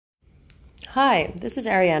Hi, this is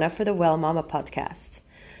Ariana for the Well Mama podcast.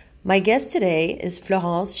 My guest today is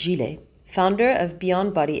Florence Gillet, founder of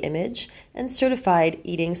Beyond Body Image and certified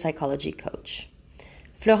eating psychology coach.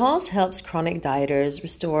 Florence helps chronic dieters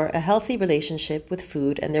restore a healthy relationship with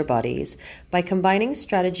food and their bodies by combining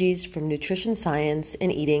strategies from nutrition science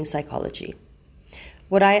and eating psychology.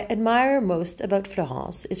 What I admire most about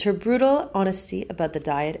Florence is her brutal honesty about the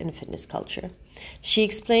diet and fitness culture. She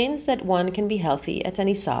explains that one can be healthy at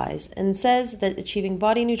any size and says that achieving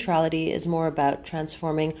body neutrality is more about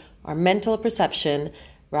transforming our mental perception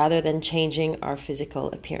rather than changing our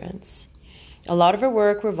physical appearance. A lot of her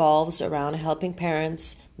work revolves around helping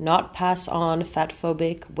parents not pass on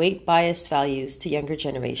fat-phobic, weight-biased values to younger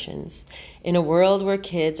generations in a world where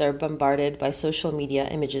kids are bombarded by social media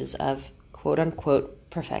images of quote-unquote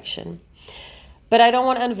perfection. But I don't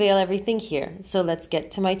want to unveil everything here, so let's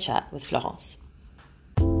get to my chat with Florence.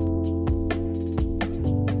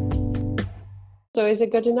 So is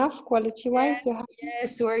it good enough quality-wise?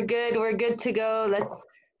 Yes, we're good. We're good to go.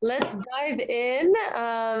 Let's dive in.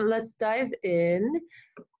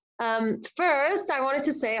 First, I wanted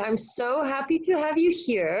to say I'm so happy to have you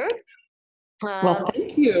here. Well,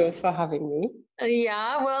 thank you for having me.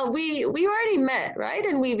 Yeah, well, we already met, right?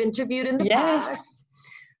 And we've interviewed in the Yes. past.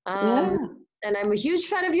 Yeah. And I'm a huge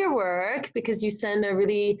fan of your work because you send a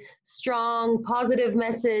really strong, positive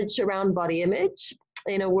message around body image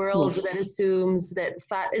in a world that assumes that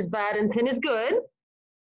fat is bad and thin is good.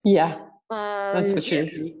 Yeah, that's for sure.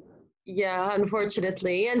 Yeah,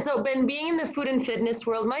 unfortunately. And so, been being in the food and fitness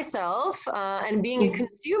world myself, and being a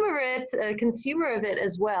consumer of it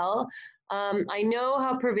as well, I know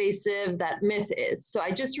how pervasive that myth is. So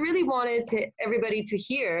I just really wanted everybody to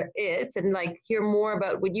hear it and like hear more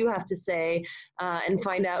about what you have to say, and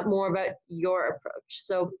find out more about your approach.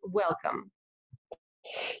 So welcome.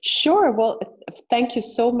 Sure. Well, thank you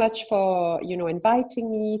so much for, inviting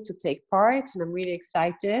me to take part. And I'm really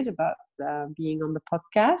excited about being on the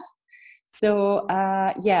podcast. So,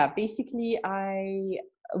 basically, I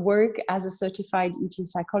work as a certified eating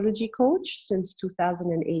psychology coach since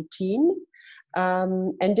 2018.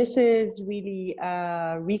 And this is really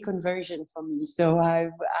a reconversion for me. So I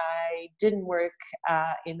didn't work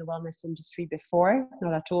in the wellness industry before,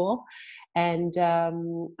 not at all. And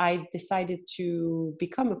I decided to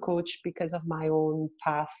become a coach because of my own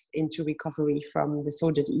path into recovery from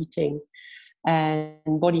disordered eating and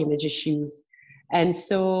body image issues. And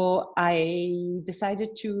so I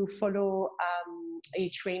decided to follow a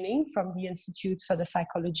training from the Institute for the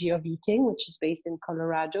Psychology of Eating, which is based in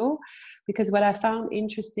Colorado, because what I found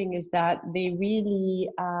interesting is that they really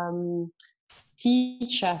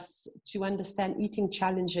teach us to understand eating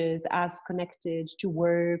challenges as connected to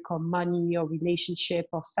work or money or relationship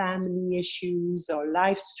or family issues or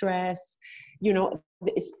life stress.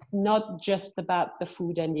 It's not just about the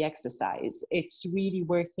food and the exercise. It's really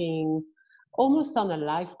working almost on a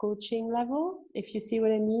life coaching level, if you see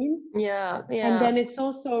what I mean. Yeah. And then it's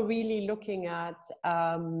also really looking at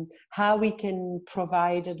how we can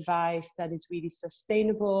provide advice that is really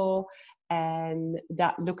sustainable and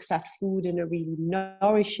that looks at food in a really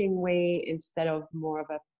nourishing way instead of more of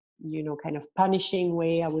a kind of punishing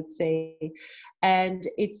way, I would say. And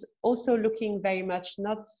it's also looking very much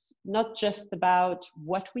not just about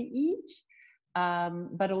what we eat,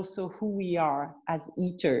 but also who we are as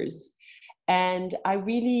eaters. And I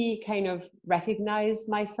really kind of recognize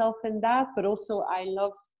myself in that, but also I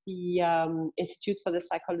love the Institute for the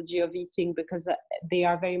Psychology of Eating because they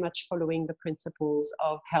are very much following the principles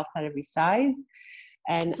of health at every size.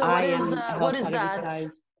 And so what is that?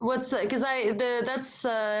 Size. What's that? Because that's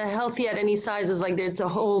healthy at any size is like it's a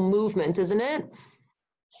whole movement, isn't it?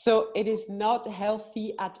 So it is not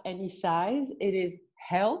healthy at any size. It is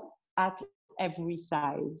health at every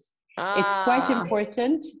size. It's quite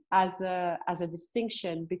important as a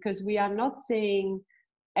distinction because we are not saying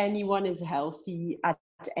anyone is healthy at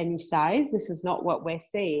any size. This is not what we're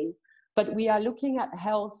saying, but we are looking at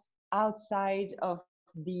health outside of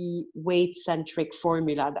the weight-centric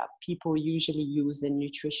formula that people usually use in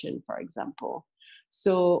nutrition, for example.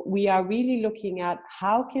 So we are really looking at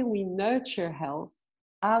how can we nurture health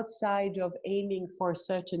outside of aiming for a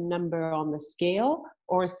certain number on the scale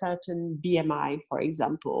or a certain BMI, for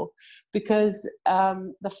example, because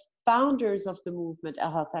the founders of the movement,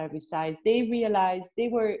 Health at Every Size, they realized they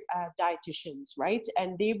were dietitians, right?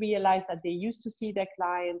 And they realized that they used to see their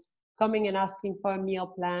clients coming and asking for a meal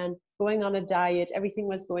plan, going on a diet, everything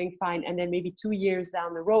was going fine. And then maybe 2 years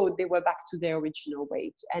down the road, they were back to their original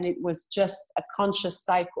weight. And it was just a conscious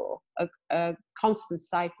cycle, a constant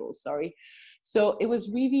cycle, sorry. So it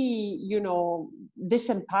was really,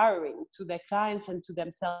 disempowering to their clients and to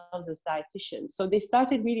themselves as dietitians. So they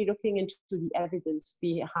started really looking into the evidence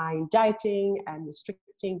behind dieting and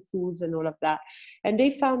restricting foods and all of that. And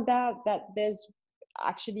they found out that there's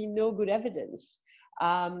actually no good evidence.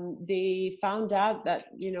 They found out that,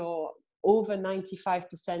 over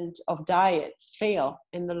 95% of diets fail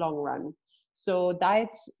in the long run. So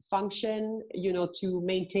diets function, to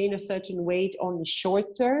maintain a certain weight on the short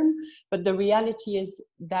term, but the reality is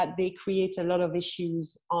that they create a lot of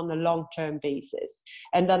issues on a long-term basis.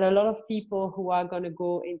 And that a lot of people who are going to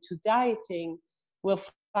go into dieting will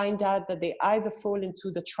find out that they either fall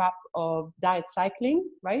into the trap of diet cycling,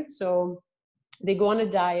 right? So they go on a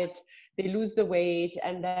diet, they lose the weight,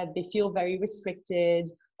 and then they feel very restricted,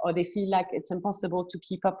 or they feel like it's impossible to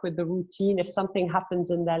keep up with the routine if something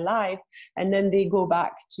happens in their life. And then they go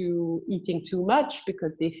back to eating too much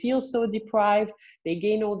because they feel so deprived. They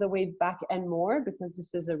gain all the weight back and more, because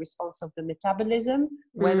this is a response of the metabolism.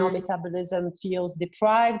 When our metabolism feels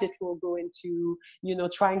deprived, it will go into,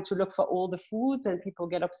 trying to look for all the foods, and people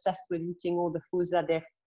get obsessed with eating all the foods that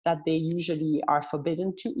they usually are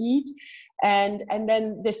forbidden to eat. And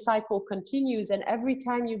then this cycle continues. And every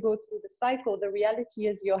time you go through the cycle, the reality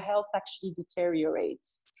is your health actually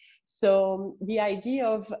deteriorates. So the idea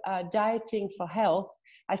of dieting for health,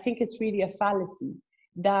 I think it's really a fallacy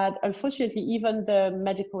that unfortunately even the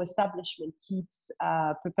medical establishment keeps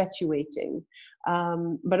perpetuating.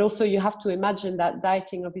 But also you have to imagine that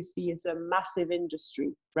dieting obviously is a massive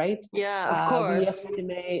industry, right? Yeah, of course.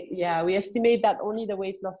 We estimate that only the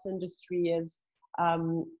weight loss industry is,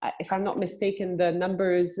 if I'm not mistaken, the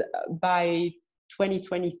numbers by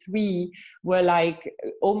 2023 were like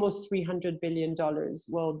almost $300 billion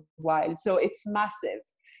worldwide. So it's massive.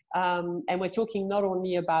 And we're talking not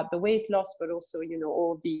only about the weight loss, but also,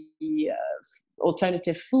 all the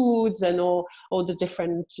alternative foods and all the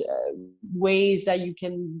different ways that you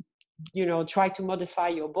can, try to modify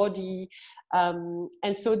your body.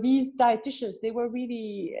 And so these dietitians, they were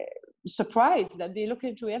really surprised that they looked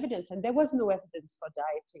into evidence, and there was no evidence for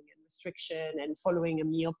dieting and restriction and following a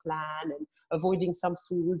meal plan and avoiding some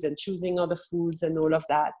foods and choosing other foods and all of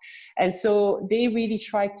that. And so they really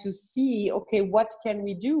tried to see, okay, what can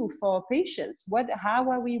we do for patients? How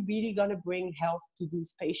are we really going to bring health to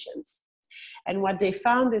these patients? And what they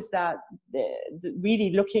found is that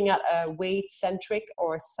really looking at a weight-centric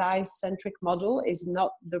or size-centric model is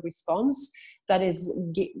not the response that is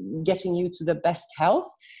getting you to the best health.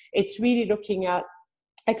 It's really looking at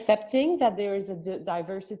accepting that there is a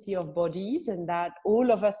diversity of bodies, and that all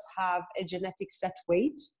of us have a genetic set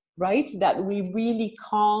weight, right? That we really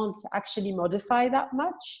can't actually modify that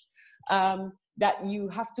much. That you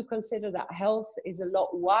have to consider that health is a lot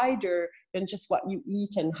wider than just what you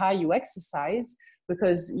eat and how you exercise,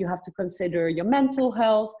 because you have to consider your mental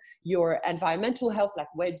health, your environmental health, like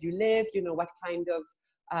where do you live,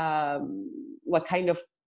 what kind of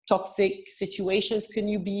toxic situations can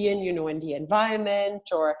you be in, in the environment,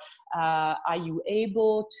 or are you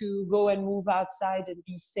able to go and move outside and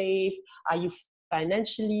be safe? Are you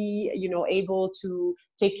financially, able to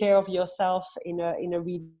take care of yourself in a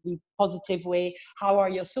really positive way? How are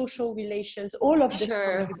your social relations? All of this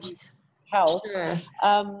contributes to health.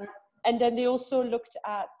 And then they also looked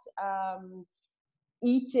at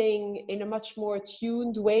eating in a much more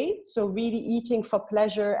tuned way. So really eating for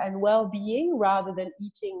pleasure and well-being, rather than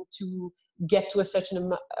eating to get to a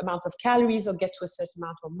certain amount of calories or get to a certain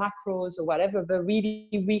amount of macros or whatever, but really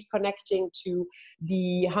reconnecting to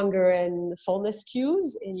the hunger and fullness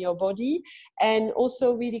cues in your body, and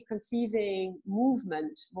also really conceiving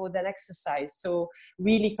movement more than exercise. So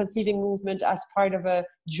really conceiving movement as part of a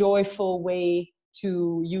joyful way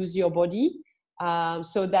to use your body,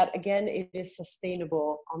 so that again, it is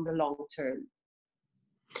sustainable on the long term.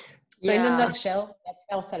 So in a nutshell, that's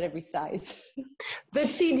health at every size. But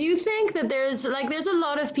see, do you think that there's a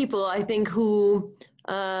lot of people, I think, who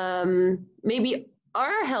maybe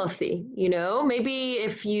are healthy, maybe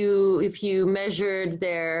if you measured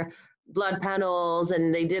their blood panels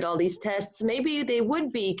and they did all these tests, maybe they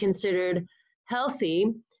would be considered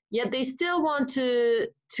healthy, yet they still want to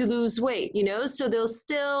lose weight, so they'll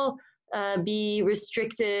still be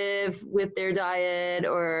restrictive with their diet,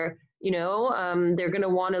 or they're going to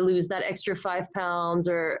want to lose that extra 5 pounds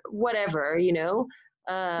or whatever,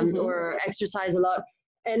 or exercise a lot.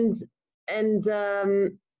 And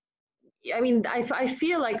I mean, I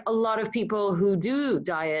feel like a lot of people who do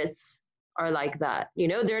diets are like that. You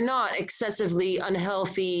know, they're not excessively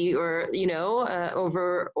unhealthy or, you know,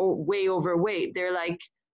 way overweight. They're like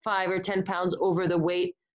 5 or 10 pounds over the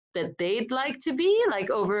weight that they'd like to be, like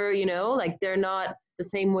over, you know, like they're not the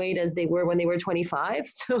same weight as they were when they were 25.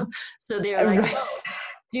 So they're like, Right. oh,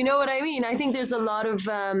 do you know what I mean? I think there's a lot of,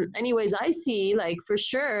 anyways, I see like for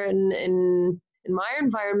sure in my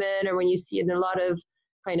environment, or when you see it in a lot of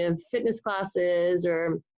kind of fitness classes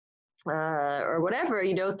or whatever,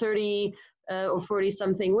 you know, 30 or 40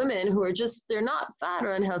 something women who are just, they're not fat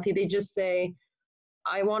or unhealthy. They just say,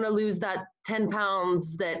 I want to lose that 10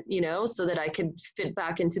 pounds that, you know, so that I could fit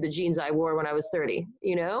back into the jeans I wore when I was 30,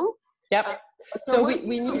 you know? Yep. So, So what,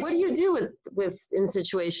 we need. what do you do with in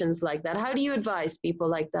situations like that? How do you advise people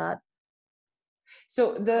like that?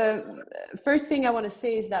 So the first thing I want to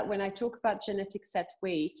say is that when I talk about genetic set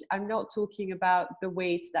weight, I'm not talking about the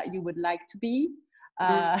weight that you would like to be.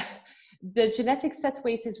 Uh, the genetic set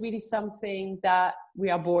weight is really something that we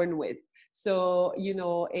are born with. So, you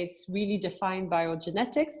know, it's really defined by our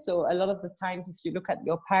genetics. So a lot of the times, if you look at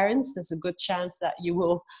your parents, there's a good chance that you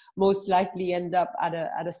will most likely end up at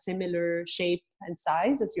a similar shape and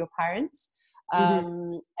size as your parents.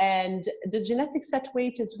 And the genetic set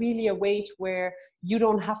weight is really a weight where you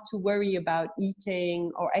don't have to worry about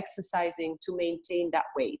eating or exercising to maintain that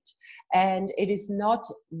weight. And it is not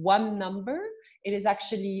one number, it is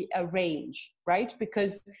actually a range, right?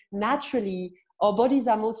 Because naturally, our bodies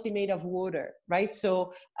are mostly made of water, right?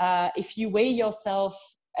 So if you weigh yourself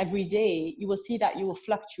every day, you will see that you will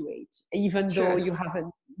fluctuate, even though you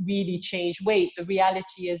haven't really changed weight. The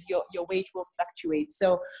reality is your weight will fluctuate.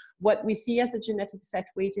 So what we see as a genetic set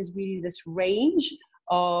weight is really this range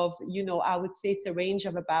of, you know, I would say it's a range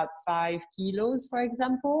of about 5 kilos, for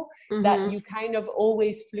example, that you kind of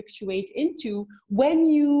always fluctuate into when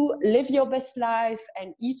you live your best life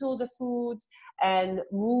and eat all the foods and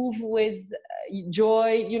move with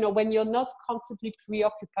joy, you know, when you're not constantly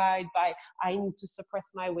preoccupied by, I need to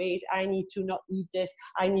suppress my weight, I need to not eat this,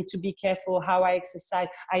 I need to be careful how I exercise,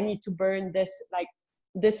 I need to burn this. Like,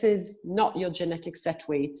 this is not your genetic set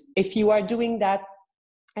weight. If you are doing that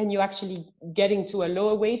and you're actually getting to a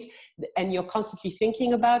lower weight and you're constantly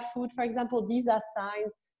thinking about food, for example, these are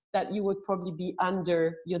signs that you would probably be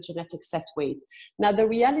under your genetic set weight. Now, the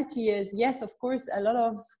reality is, yes, of course, a lot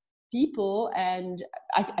of people, and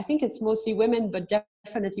I think it's mostly women, but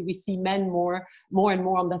definitely we see men more and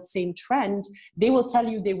more on that same trend. They will tell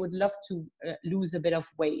you they would love to lose a bit of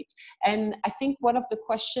weight. And I think one of the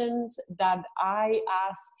questions that I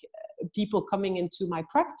ask people coming into my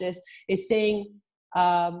practice is saying,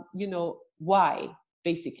 you know, why?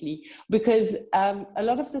 Basically, because a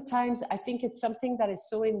lot of the times I think it's something that is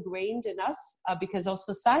so ingrained in us because our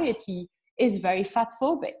society is very fat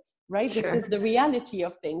phobic, right? This is the reality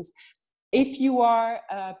of things. If you are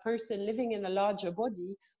a person living in a larger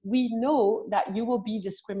body, we know that you will be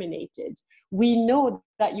discriminated. We know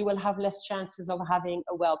that you will have less chances of having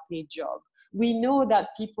a well-paid job. We know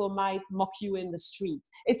that people might mock you in the street.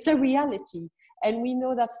 It's a reality. And we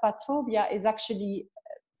know that fat phobia is actually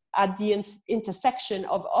at the intersection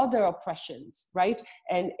of other oppressions, right?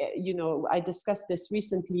 And, you know, I discussed this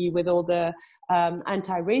recently with all the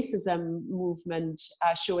anti-racism movement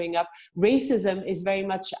showing up. Racism is very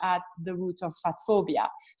much at the root of fat phobia.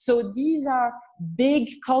 So these are big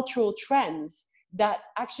cultural trends that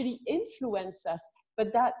actually influence us,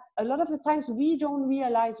 but that a lot of the times we don't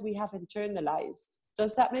realize we have internalized.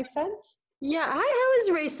 Does that make sense? Yeah, how is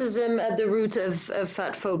racism at the root of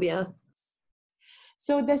fat phobia?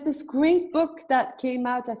 So there's this great book that came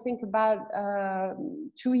out, I think about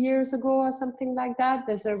 2 years ago or something like that.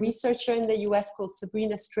 There's a researcher in the US called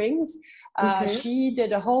Sabrina Strings. She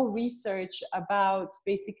did a whole research about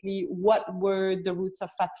basically what were the roots of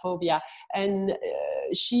fat phobia. And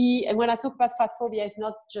and when I talk about fat phobia, it's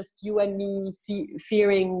not just you and me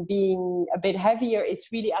fearing being a bit heavier.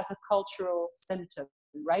 It's really as a cultural symptom,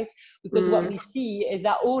 right? Because what we see is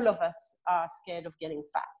that all of us are scared of getting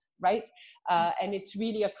fat, right? And it's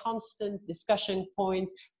really a constant discussion point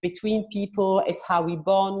between people. It's how we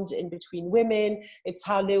bond in between women. It's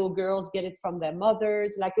how little girls get it from their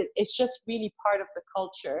mothers. Like it's just really part of the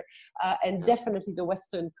culture, and definitely the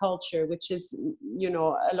Western culture, which is, you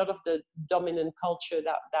know, a lot of the dominant culture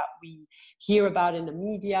that we hear about in the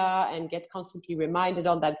media and get constantly reminded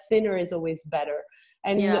on, that thinner is always better.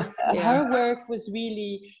 And her work was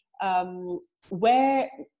really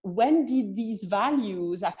when did these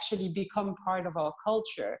values actually become part of our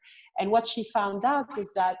culture? And what she found out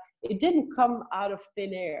is that it didn't come out of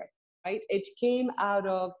thin air, right? It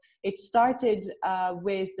started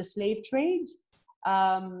with the slave trade.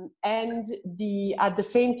 and at the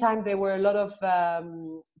same time, there were a lot of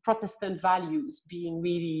Protestant values being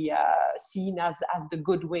really seen as the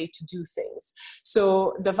good way to do things.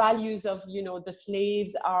 So the values of, the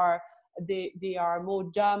slaves are, they are more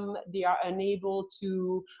dumb, they are unable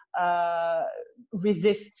to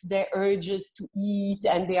resist their urges to eat,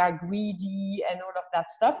 and they are greedy and all of that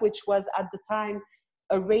stuff, which was at the time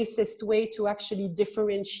a racist way to actually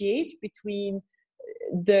differentiate between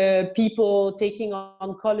the people taking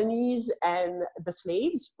on colonies and the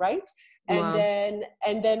slaves, right? Wow.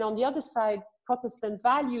 And then on the other side, Protestant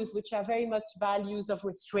values, which are very much values of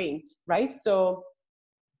restraint, right? So,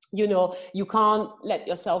 you can't let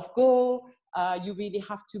yourself go. You really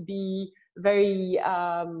have to be very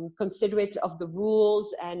considerate of the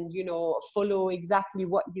rules and, follow exactly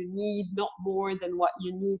what you need, not more than what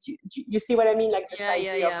you need. You see what I mean? Like this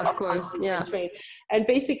idea of constant restraint. And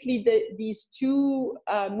basically these two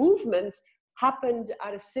movements happened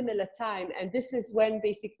at a similar time. And this is when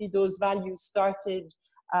basically those values started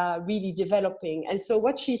really developing. And so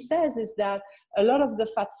what she says is that a lot of the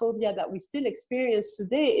fat phobia that we still experience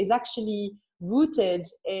today is actually rooted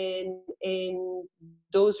in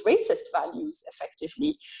those racist values,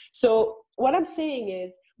 effectively. So what I'm saying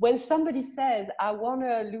is, when somebody says, I want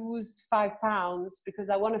to lose 5 pounds because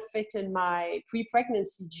I want to fit in my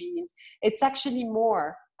pre-pregnancy jeans, it's actually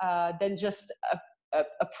more than just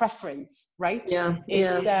a preference, right?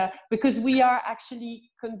 It's because we are actually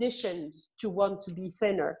conditioned to want to be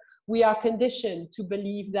thinner. We are conditioned to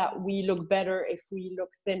believe that we look better if we look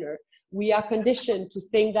thinner. We are conditioned to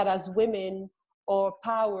think that as women, our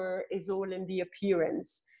power is all in the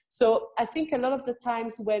appearance. So I think a lot of the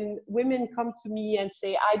times when women come to me and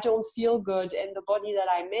say, I don't feel good in the body that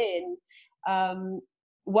I'm in,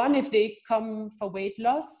 one, if they come for weight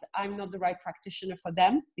loss, I'm not the right practitioner for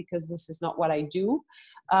them because this is not what I do.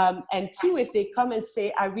 And two, if they come and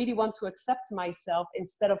say, I really want to accept myself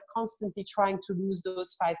instead of constantly trying to lose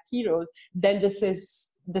those 5 kilos, then this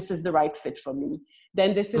is the right fit for me.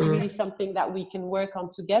 Then this is really something that we can work on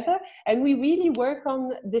together. And we really work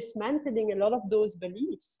on dismantling a lot of those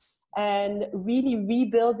beliefs and really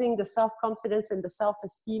rebuilding the self-confidence and the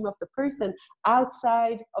self-esteem of the person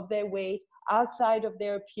outside of their weight, outside of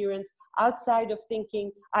their appearance, outside of thinking,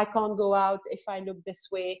 I can't go out if I look this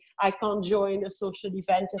way, I can't join a social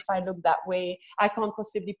event if I look that way, I can't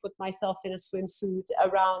possibly put myself in a swimsuit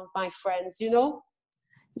around my friends,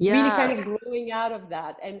 really kind of growing out of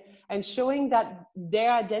that and showing that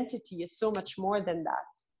their identity is so much more than that.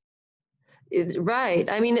 Right.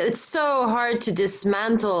 I mean, it's so hard to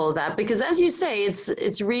dismantle that because, as you say,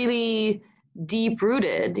 it's really deep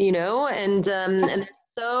rooted, and there's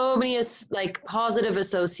so many like positive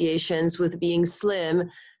associations with being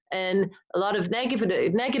slim, and a lot of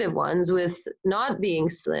negative ones with not being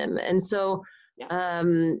slim. And so,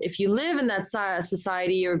 if you live in that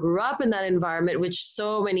society or grew up in that environment, which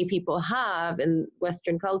so many people have in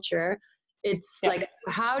Western culture, it's like,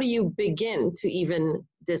 how do you begin to even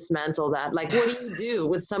dismantle that? Like, what do you do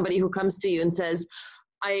with somebody who comes to you and says,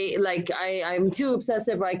 I'm too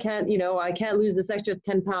obsessive, or I can't lose this extra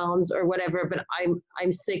 10 pounds or whatever, but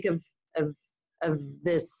I'm sick of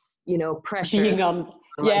this, pressure. Being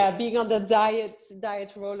on the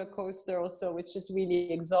diet roller coaster also, which is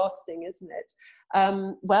really exhausting, isn't it?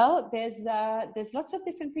 Well, there's lots of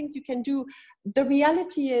different things you can do. The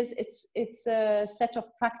reality is it's a set of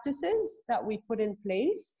practices that we put in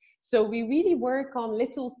place. So we really work on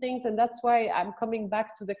little things, and that's why I'm coming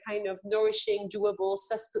back to the kind of nourishing, doable,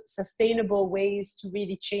 sustainable ways to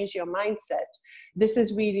really change your mindset. This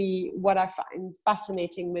is really what I find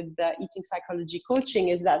fascinating with the eating psychology coaching,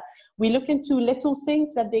 is that we look into little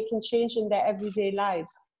things that they can change in their everyday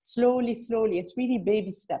lives. Slowly. It's really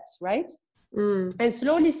baby steps, right? And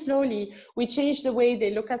slowly, we change the way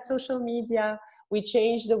they look at social media. We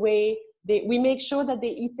change the way we make sure that they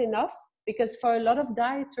eat enough. Because for a lot of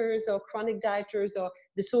dieters or chronic dieters or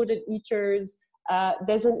disordered eaters,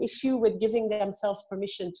 there's an issue with giving themselves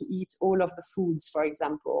permission to eat all of the foods, for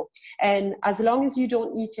example. And as long as you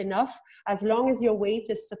don't eat enough, as long as your weight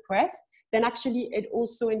is suppressed, then actually it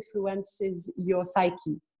also influences your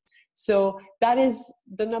psyche. So that is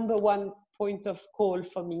the number one point of call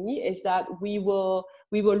for me, is that we will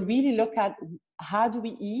really look at, how do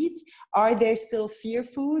we eat? Are there still fear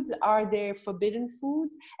foods? Are there forbidden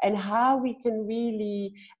foods? And how we can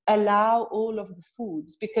really allow all of the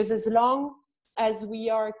foods. Because as long as we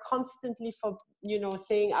are constantly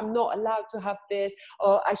saying, I'm not allowed to have this,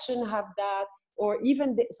 or I shouldn't have that, or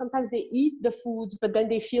even sometimes they eat the foods, but then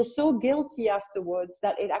they feel so guilty afterwards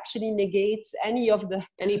that it actually negates any of the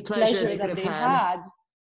pleasure that they had.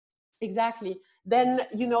 exactly, then,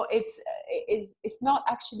 it's not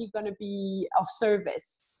actually going to be of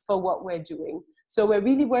service for what we're doing. So we're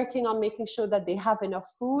really working on making sure that they have enough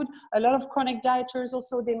food. A lot of chronic dieters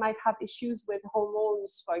also, they might have issues with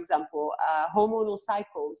hormones, for example, hormonal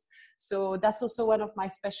cycles. So that's also one of my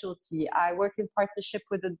specialty. I work in partnership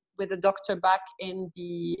with a doctor back in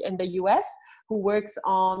the US who works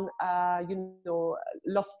on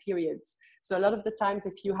lost periods. So a lot of the times,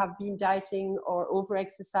 if you have been dieting or over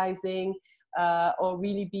exercising, or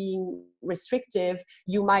really being restrictive,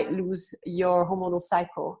 you might lose your hormonal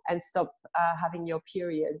cycle and stop having your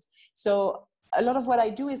periods. So a lot of what I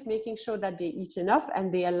do is making sure that they eat enough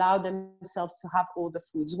and they allow themselves to have all the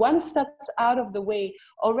foods. Once that's out of the way,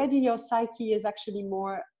 already your psyche is actually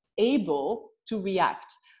more able to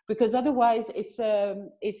react, because otherwise it's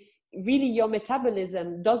really your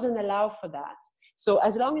metabolism doesn't allow for that. So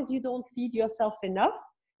as long as you don't feed yourself enough,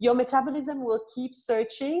 your metabolism will keep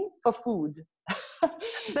searching for food.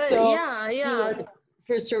 But So,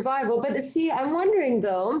 for survival. But see, I'm wondering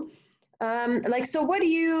though, so what do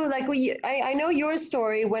you like? I know your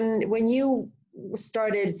story when you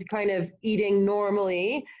started kind of eating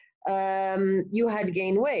normally. You had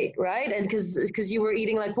gained weight, right? And because you were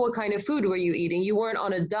eating, like, what kind of food were you eating? You weren't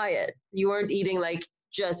on a diet. You weren't eating like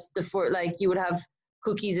just like you would have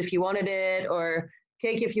cookies if you wanted it, or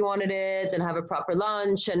cake if you wanted it, and have a proper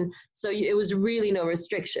lunch. And so it was really no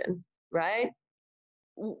restriction, right?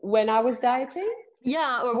 when I was dieting,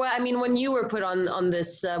 Yeah, or what I mean, when you were put on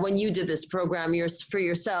this, when you did this program for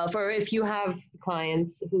yourself, or if you have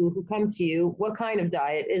clients who come to you, what kind of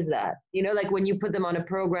diet is that? Like when you put them on a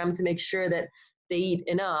program to make sure that they eat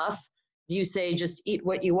enough, do you say just eat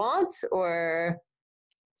what you want, or?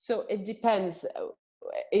 So it depends.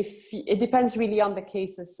 It depends really on the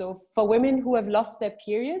cases. So for women who have lost their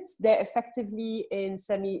periods, they're effectively in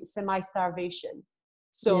semi starvation.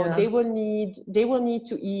 So Yeah. they will need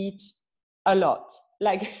to eat a lot.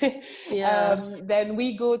 Like, then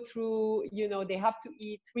we go through, they have to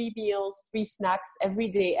eat 3 meals, 3 snacks every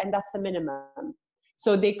day, and that's a minimum.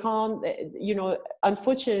 So they can't,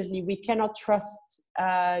 unfortunately, we cannot trust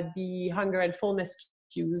the hunger and fullness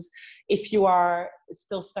cues if you are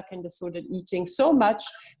still stuck in disordered eating so much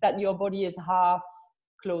that your body is half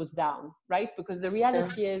closed down, right? Because the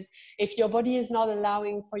reality is, if your body is not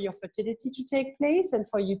allowing for your fertility to take place and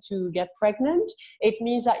for you to get pregnant, it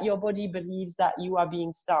means that your body believes that you are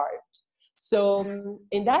being starved. So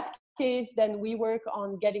in that case, then we work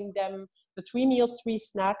on getting them the 3 meals, 3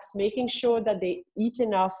 snacks, making sure that they eat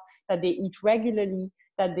enough, that they eat regularly,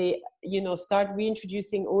 that they, start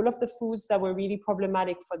reintroducing all of the foods that were really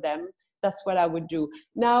problematic for them. That's what I would do.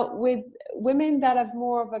 Now, with women that have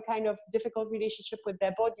more of a kind of difficult relationship with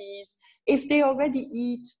their bodies, if they already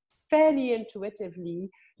eat fairly intuitively,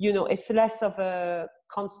 it's less of a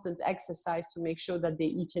constant exercise to make sure that they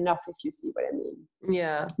eat enough, if you see what I mean.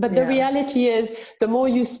 Yeah. But the reality is, the more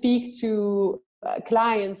you speak to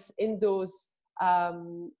clients in those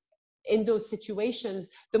situations,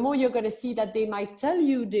 the more you're going to see that they might tell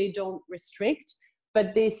you they don't restrict,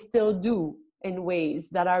 but they still do in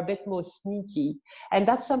ways that are a bit more sneaky. And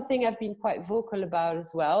that's something I've been quite vocal about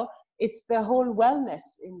as well. It's the whole wellness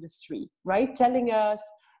industry, right? Telling us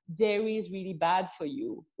dairy is really bad for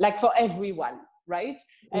you, like for everyone, right?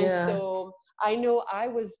 And so I know I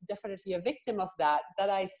was definitely a victim of that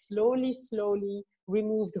I slowly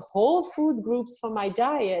removed whole food groups from my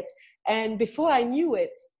diet. And before I knew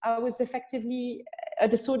it, I was effectively a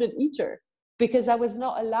disordered eater, because I was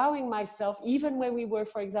not allowing myself, even when we were,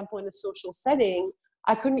 for example, in a social setting,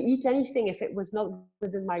 I couldn't eat anything if it was not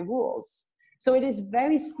within my rules. So it is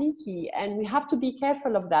very sneaky, and we have to be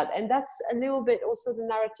careful of that. And that's a little bit also the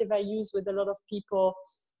narrative I use with a lot of people,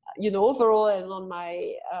 overall, and on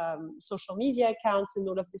my social media accounts and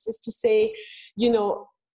all of this, is to say,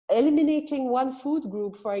 eliminating one food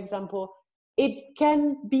group, for example, it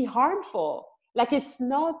can be harmful. Like, it's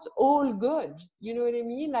not all good. You know what I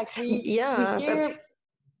mean? Like, we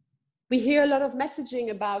hear a lot of messaging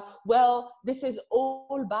about, well, this is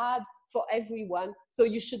all bad for everyone, so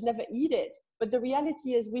you should never eat it. But the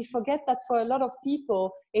reality is, we forget that for a lot of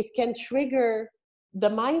people, it can trigger the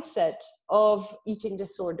mindset of eating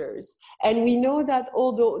disorders. And we know that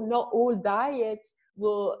although not all diets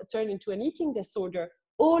will turn into an eating disorder,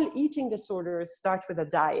 all eating disorders start with a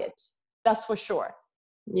diet. That's for sure.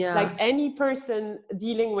 Yeah. Like any person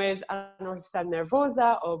dealing with anorexia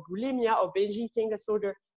nervosa or bulimia or binge eating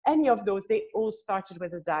disorder, any of those, they all started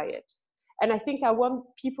with a diet. And I think I want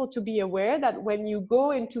people to be aware that when you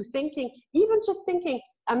go into thinking, even just thinking,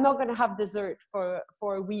 I'm not going to have dessert for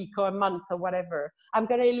a week or a month or whatever, I'm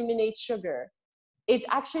going to eliminate sugar, it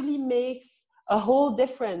actually makes a whole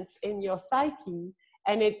difference in your psyche,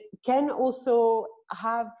 and it can also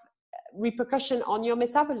have repercussion on your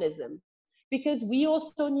metabolism, because we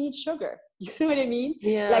also need sugar. You know what I mean?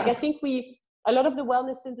 Yeah. Like, I think a lot of the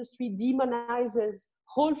wellness industry demonizes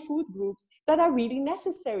whole food groups that are really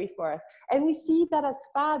necessary for us. And we see that as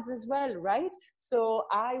fads as well, right? So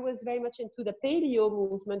I was very much into the paleo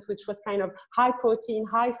movement, which was kind of high protein,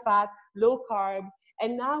 high fat, low carb.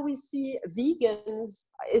 And now we see vegans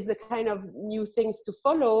is the kind of new things to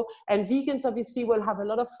follow. And vegans obviously will have a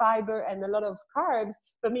lot of fiber and a lot of carbs,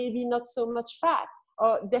 but maybe not so much fat,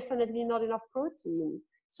 or definitely not enough protein.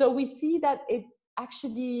 So we see that it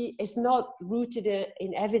actually is not rooted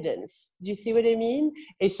in evidence. Do you see what I mean?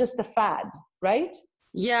 It's just a fad, right?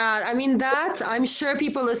 Yeah, I mean, that, I'm sure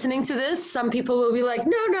people listening to this, some people will be like,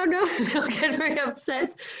 no, they'll get very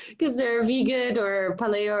upset because they're vegan or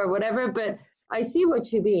paleo or whatever, but I see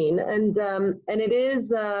what you mean. And it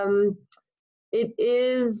is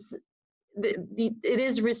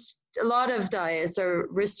a lot of diets are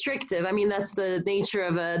restrictive. I mean, that's the nature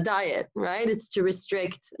of a diet, right? It's to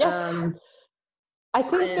restrict. Yeah. I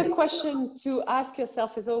think the question to ask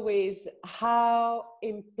yourself is always how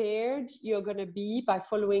impaired you're going to be by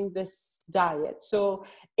following this diet. So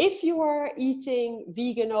if you are eating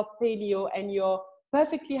vegan or paleo and you're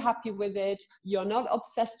perfectly happy with it, you're not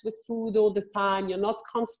obsessed with food all the time, you're not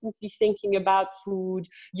constantly thinking about food,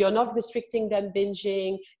 you're not restricting then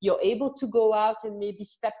binging, you're able to go out and maybe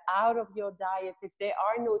step out of your diet if there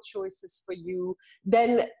are no choices for you,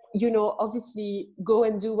 then, you know, obviously go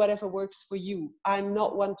and do whatever works for you. I'm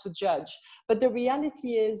not one to judge. But the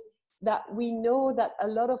reality is that we know that a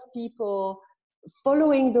lot of people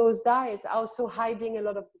following those diets are also hiding a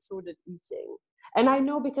lot of disordered eating. And I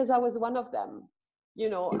know because I was one of them. You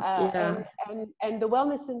know, and the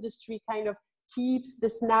wellness industry kind of keeps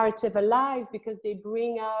this narrative alive because they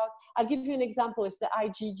bring out, I'll give you an example, it's the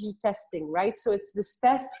IgG testing, right? So it's this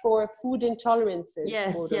test for food intolerances.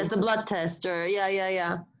 Yes, the blood test, or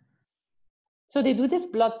yeah. So they do this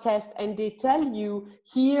blood test and they tell you,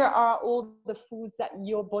 here are all the foods that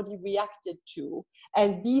your body reacted to.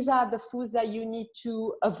 And these are the foods that you need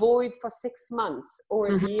to avoid for 6 months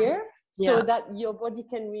or a year. So that your body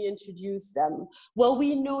can reintroduce them. Well,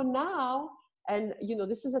 we know now, and you know,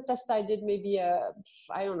 this is a test I did maybe,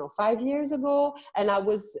 5 years ago. And I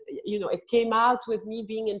was, you know, it came out with me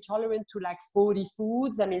being intolerant to like 40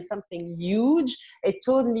 foods. I mean, something huge. It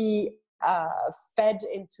totally fed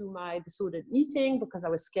into my disordered eating because I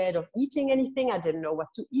was scared of eating anything. I didn't know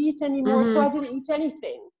what to eat anymore. So I didn't eat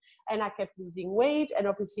anything. And I kept losing weight. And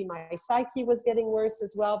obviously my psyche was getting worse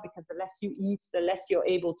as well, because the less you eat, the less you're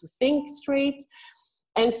able to think straight.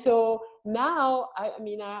 And so now, I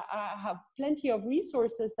have plenty of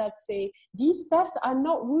resources that say these tests are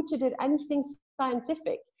not rooted in anything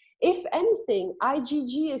scientific. If anything,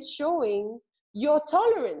 IgG is showing your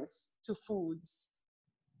tolerance to foods.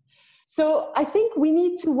 So I think we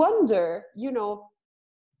need to wonder, you know,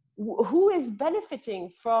 who is benefiting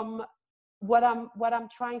from what I'm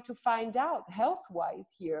trying to find out health-wise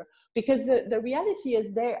here, because the reality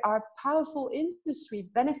is there are powerful industries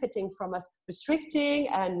benefiting from us restricting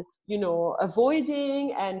and, you know,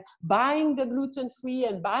 avoiding and buying the gluten-free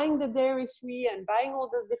and buying the dairy-free and buying all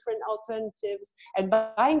the different alternatives and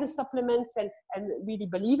buying the supplements and really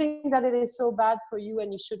believing that it is so bad for you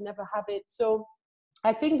and you should never have it. So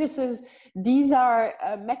I think these are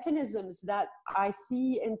mechanisms that I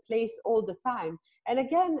see in place all the time. And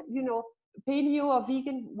again, you know, paleo or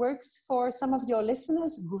vegan works for some of your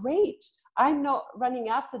listeners, great. I'm not running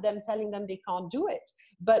after them telling them they can't do it.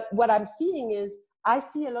 But what I'm seeing is I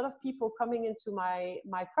see a lot of people coming into my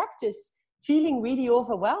practice feeling really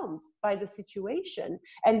overwhelmed by the situation.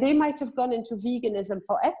 And they might have gone into veganism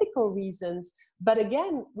for ethical reasons. But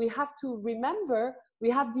again, we have to remember we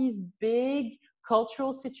have these big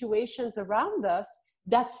cultural situations around us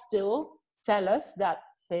that still tell us that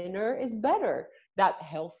thinner is better, that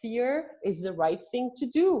healthier is the right thing to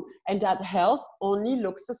do, and that health only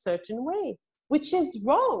looks a certain way, which is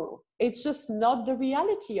wrong. It's just not the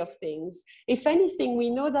reality of things. If anything, we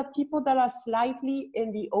know that people that are slightly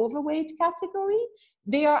in the overweight category,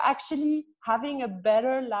 they are actually having a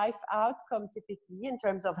better life outcome typically in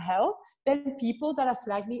terms of health than people that are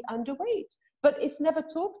slightly underweight. But it's never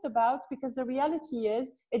talked about because the reality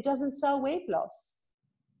is it doesn't sell weight loss.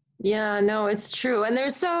 Yeah, no, it's true. And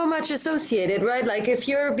there's so much associated, right? Like if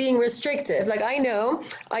you're being restrictive, like I know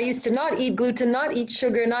I used to not eat gluten, not eat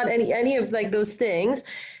sugar, not any of like those things.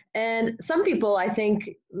 And some people, I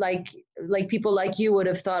think, like people like you would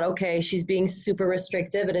have thought, okay, she's being super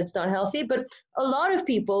restrictive and it's not healthy. But a lot of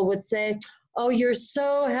people would say, oh, you're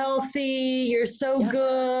so healthy, you're so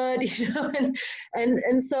good,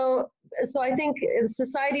 and so I think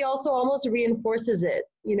society also almost reinforces it,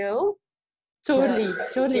 Totally,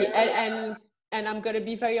 totally. Yeah. And I'm going to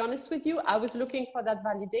be very honest with you. I was looking for that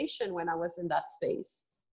validation when I was in that space.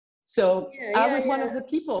 So Yeah, I yeah, was one yeah. of the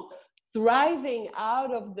people thriving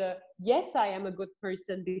out of the, yes, I am a good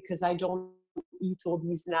person because I don't eat all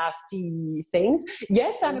these nasty things.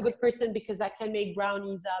 Yes, I'm a good person because I can make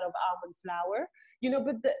brownies out of almond flour,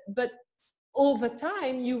 but over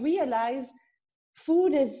time you realize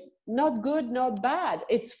food is not good, not bad.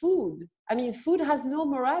 It's food. I mean, food has no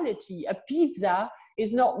morality. A pizza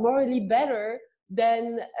is not morally better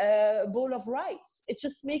than a bowl of rice. It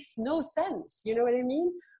just makes no sense. You know what I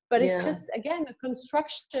mean? But it's Yeah. just, again, a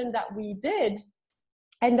construction that we did,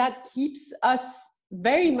 and that keeps us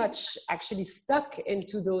very much actually stuck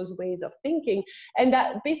into those ways of thinking. And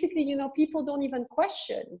that basically, people don't even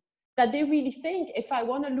question that. They really think, if I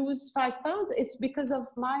want to lose 5 pounds, it's because of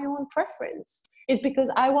my own preference. It's because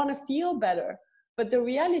I want to feel better. But the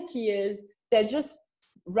reality is they're just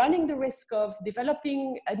running the risk of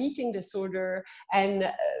developing an eating disorder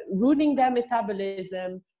and ruining their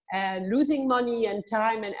metabolism and losing money and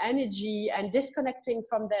time and energy and disconnecting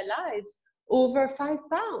from their lives over 5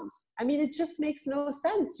 pounds. I mean, it just makes no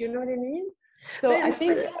sense. You know what I mean? So But I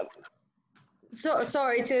think, so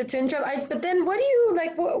sorry to interrupt. But then, what do you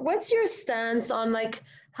like? What's your stance on, like,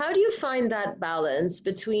 how do you find that balance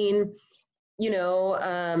between, you know,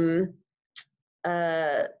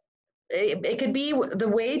 uh, it could be the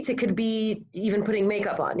weight, it could be even putting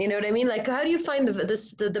makeup on. You know what I mean? Like, how do you find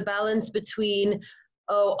the balance between,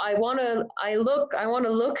 oh, I want to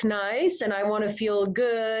look nice and I want to feel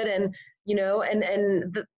good, and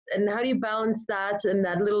and how do you balance that and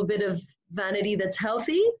that little bit of vanity that's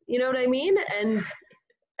healthy? You know what I mean?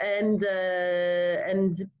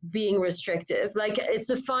 And being restrictive, like, it's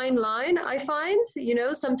a fine line, I find.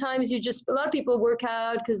 Sometimes a lot of people work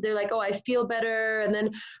out because they're like, oh, I feel better, and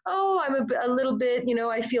then, oh, I'm a little bit,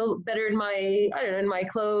 I feel better in my, I don't know, in my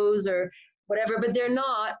clothes or whatever, but they're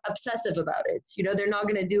not obsessive about it. They're not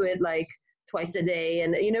going to do it like twice a day,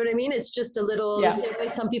 and you know what I mean. It's just a little, the yeah. same way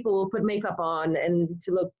some people will put makeup on and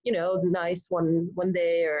to look, nice one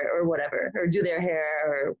day, or whatever, or do their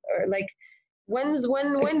hair, or like, when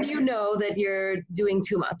do you know that you're doing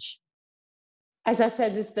too much? As I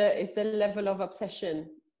said, it's the level of obsession,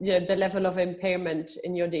 the level of impairment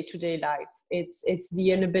in your day-to-day life. It's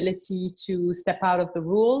the inability to step out of the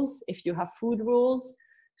rules if you have food rules.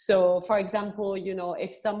 So, for example,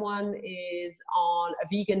 if someone is on a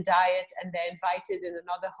vegan diet and they're invited in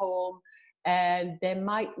another home, and there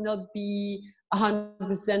might not be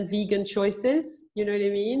 100% vegan choices, you know what I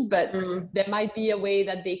mean? But there might be a way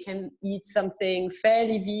that they can eat something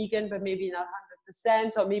fairly vegan, but maybe not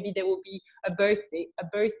 100%, or maybe there will be a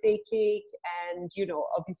birthday cake, and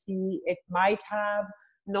obviously it might have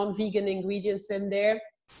non-vegan ingredients in there.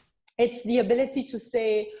 It's the ability to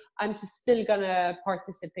say, I'm just still gonna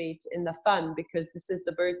participate in the fun because this is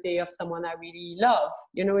the birthday of someone I really love.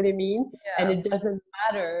 You know what I mean? Yeah. And it doesn't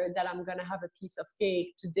matter that I'm gonna have a piece of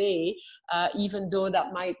cake today, even though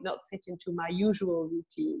that might not fit into my usual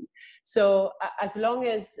routine. So as long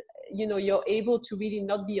as you're able to really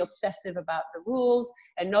not be obsessive about the rules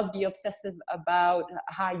and not be obsessive about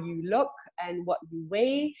how you look and what you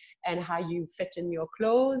weigh and how you fit in your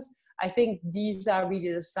clothes, I think these are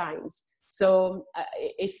really the signs. So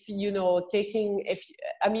we've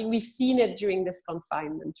seen it during this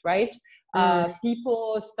confinement, right?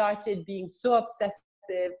 People started being so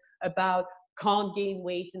obsessive about can't gain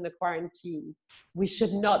weight in the quarantine. We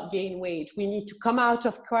should not gain weight. We need to come out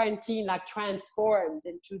of quarantine like transformed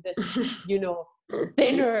into this, thinner,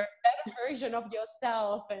 better version of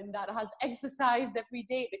yourself, and that has exercised every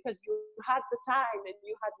day because you had the time and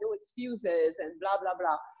you had no excuses and blah, blah,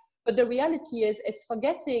 blah. But the reality is, it's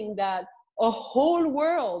forgetting that a whole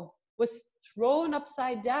world was thrown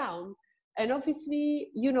upside down. And obviously,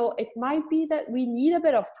 it might be that we need a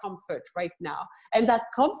bit of comfort right now. And that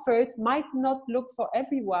comfort might not look for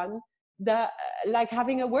everyone like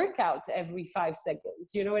having a workout every 5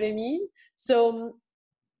 seconds. You know what I mean? So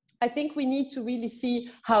I think we need to really see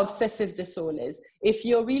how obsessive the soul is. If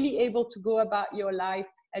you're really able to go about your life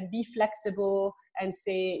and be flexible and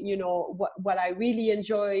say, what I really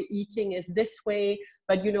enjoy eating is this way,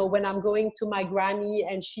 but when I'm going to my granny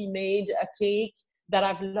and she made a cake that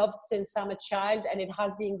I've loved since I'm a child and it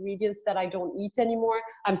has the ingredients that I don't eat anymore,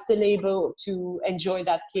 I'm still able to enjoy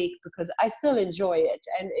that cake because I still enjoy it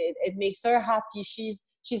and it makes her happy. She's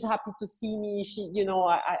happy to see me.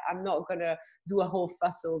 I'm not gonna do a whole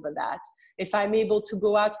fuss over that. If I'm able to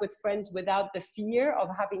go out with friends without the fear of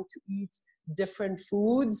having to eat different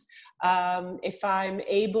foods, if I'm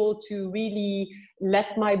able to really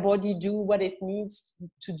let my body do what it needs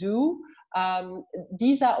to do,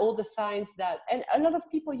 these are all the signs that, and a lot of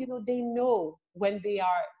people, you know, they know when they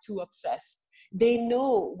are too obsessed. They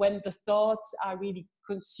know when the thoughts are really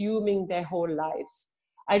consuming their whole lives.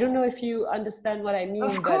 I don't know if you understand what I mean.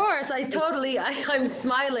 Of course, I'm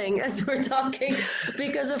smiling as we're talking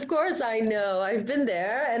because of course I know I've been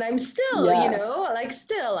there and I'm still, you know, like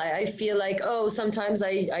still, I feel like, oh, sometimes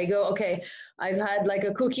I go, okay, I've had like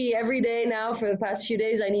a cookie every day now for the past few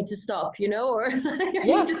days. I need to stop, you know, or I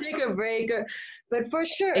need to take a break, but for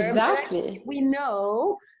sure, exactly. we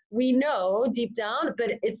know deep down,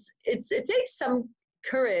 but it takes some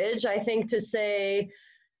courage, I think, to say,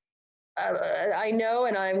 I know,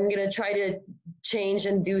 and I'm going to try to change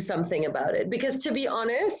and do something about it. Because to be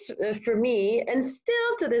honest, for me, and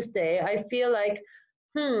still to this day, I feel like,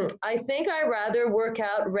 I think I rather work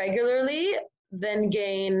out regularly than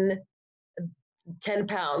gain 10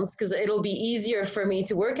 pounds, because it'll be easier for me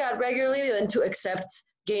to work out regularly than to accept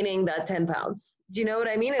gaining that 10 pounds. Do you know what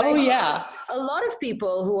I mean? And a lot of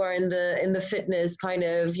people who are in the fitness kind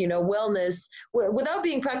of, you know, wellness, without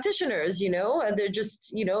being practitioners, you know, they're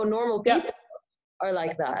just, you know, normal people are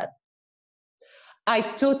like that. I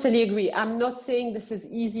totally agree. I'm not saying this is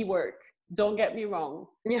easy work. Don't get me wrong.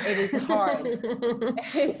 It is hard.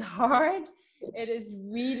 It's hard. It is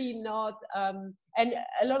really not. And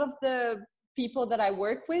a lot of the people that I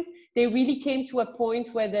work with, they really came to a point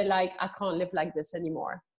where they're like, I can't live like this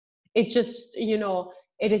anymore. It just, you know,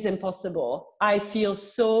 it is impossible. I feel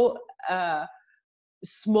so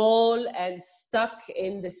small and stuck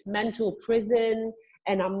in this mental prison,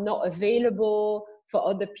 and I'm not available for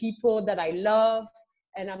other people that I love,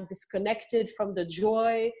 and I'm disconnected from the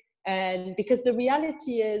joy. And because the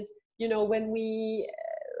reality is, you know, when we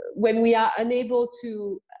are unable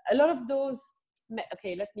to, a lot of those,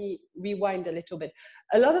 okay, let me rewind a little bit.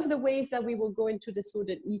 A lot of the ways that we will go into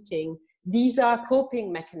disordered eating, these are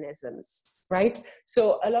coping mechanisms, right?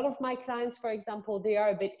 So a lot of my clients, for example, they are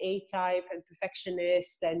a bit A-type and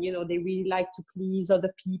perfectionist, and, you know, they really like to please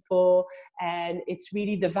other people. And it's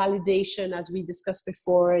really the validation, as we discussed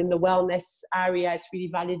before in the wellness area, it's really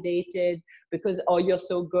validated because, oh, you're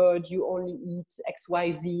so good, you only eat X,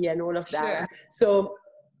 Y, Z and all of that. Sure. So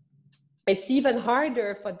it's even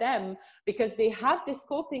harder for them because they have this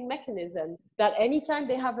coping mechanism that anytime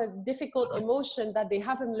they have a difficult emotion that they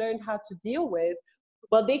haven't learned how to deal with,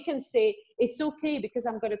 well, they can say, it's okay because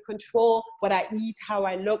I'm going to control what I eat, how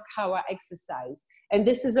I look, how I exercise. And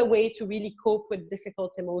this is a way to really cope with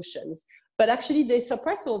difficult emotions. But actually, they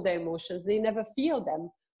suppress all their emotions. They never feel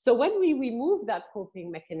them. So when we remove that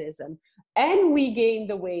coping mechanism and we gain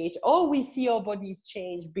the weight, or we see our bodies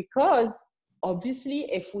change, because obviously,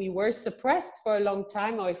 if we were suppressed for a long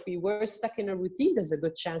time, or if we were stuck in a routine, there's a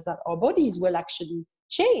good chance that our bodies will actually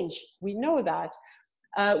change. We know that.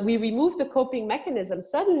 We remove the coping mechanism.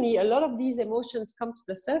 Suddenly, a lot of these emotions come to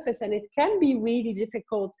the surface, and it can be really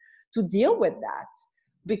difficult to deal with that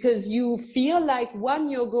because you feel like,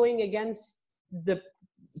 one, you're going against the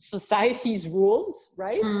society's rules,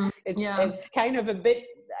 right? It's kind of a bit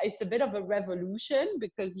of a revolution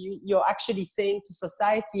because you're actually saying to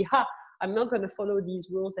society, I'm not going to follow these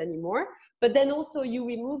rules anymore. But then also you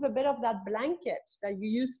remove a bit of that blanket that you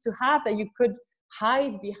used to have, that you could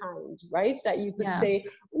hide behind, right? That you could say,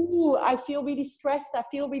 ooh, I feel really stressed. I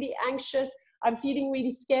feel really anxious. I'm feeling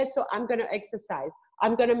really scared. So I'm going to exercise.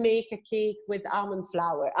 I'm going to make a cake with almond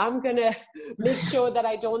flour. I'm going to make sure that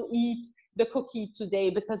I don't eat the cookie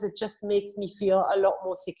today because it just makes me feel a lot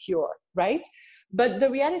more secure, right? But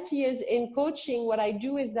the reality is, in coaching, what I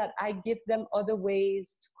do is that I give them other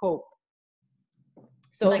ways to cope.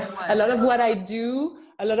 So a lot of what I do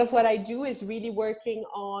is really working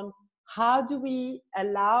on how do we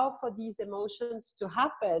allow for these emotions to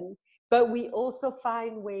happen, but we also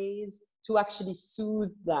find ways to actually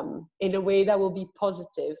soothe them in a way that will be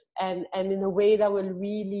positive and in a way that will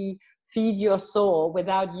really feed your soul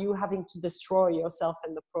without you having to destroy yourself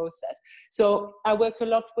in the process. So I work a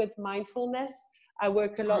lot with mindfulness. I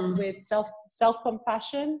work a lot with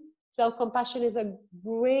self-compassion. Self-compassion is a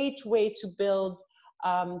great way to build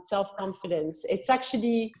self-confidence. It's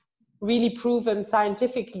actually really proven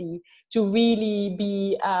scientifically to really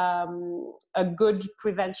be a good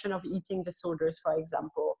prevention of eating disorders, for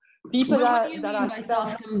example. People what do you mean by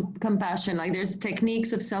self-compassion? Like, there's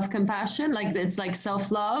techniques of self-compassion, like it's like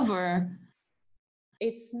self-love, or?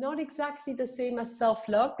 it's not exactly the same as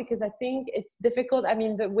self-love, because I think it's difficult. I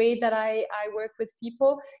mean, the way that I work with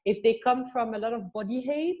people, if they come from a lot of body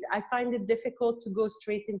hate, I find it difficult to go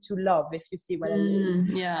straight into love, if you see what I mean.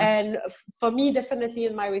 Yeah. And for me, definitely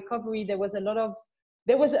in my recovery, there was a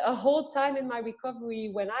whole time in my recovery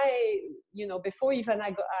when before even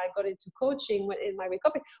I got into coaching in my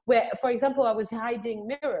recovery, where, for example, I was hiding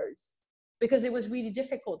mirrors because it was really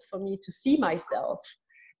difficult for me to see myself.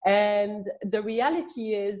 And the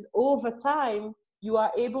reality is, over time, you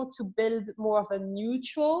are able to build more of a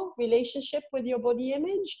neutral relationship with your body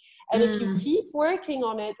image. And if you keep working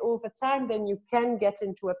on it over time, then you can get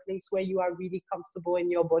into a place where you are really comfortable in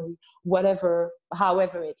your body,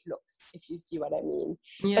 however it looks, if you see what I mean.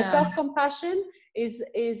 Yeah. But self-compassion is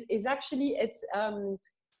actually, it's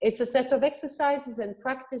a set of exercises and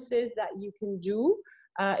practices that you can do.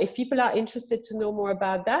 If people are interested to know more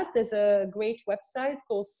about that, there's a great website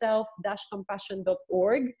called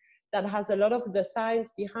self-compassion.org that has a lot of the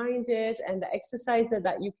science behind it and the exercise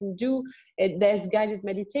that you can do. There's guided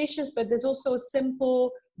meditations, but there's also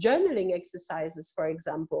simple journaling exercises, for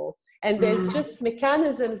example. And there's just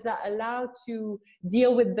mechanisms that allow to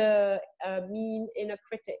deal with the mean inner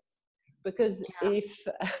critic. Because if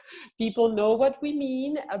people know what we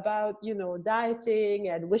mean about, dieting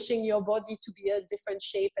and wishing your body to be a different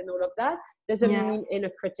shape and all of that, there's a mean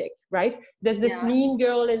inner critic, right? There's this mean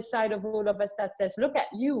girl inside of all of us that says, look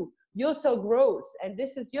at you, you're so gross, and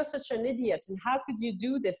you're such an idiot, and how could you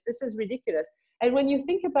do this? This is ridiculous. And when you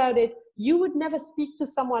think about it, you would never speak to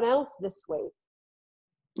someone else this way.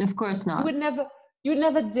 Of course not. You would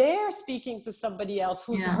never dare speaking to somebody else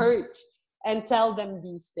who's hurt and tell them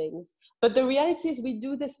these things. But the reality is we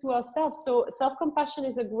do this to ourselves. So self-compassion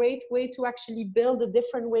is a great way to actually build a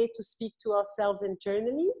different way to speak to ourselves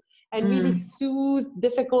internally and really soothe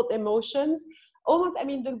difficult emotions. Almost, I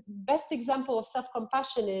mean, the best example of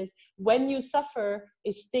self-compassion is when you suffer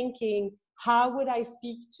is thinking, how would I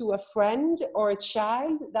speak to a friend or a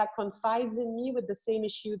child that confides in me with the same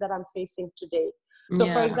issue that I'm facing today? So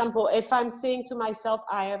for example, if I'm saying to myself,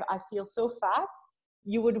 I feel so fat,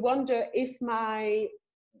 you would wonder if my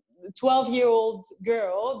 12-year-old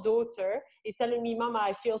daughter is telling me, Mama,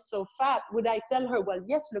 I feel so fat. Would I tell her, well,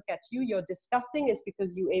 yes, look at you, you're disgusting. It's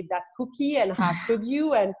because you ate that cookie, and how could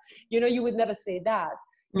you? And, you would never say that.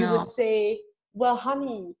 You would say, well,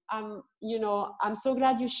 honey, I'm so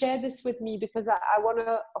glad you shared this with me, because I want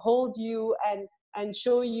to hold you and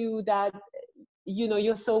show you that,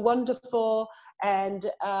 you're so wonderful. And,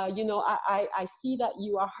 I see that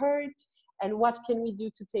you are hurt. And what can we do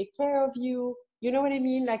to take care of you? You know what I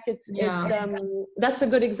mean? Like that's a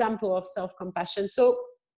good example of self-compassion. So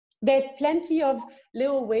there are plenty of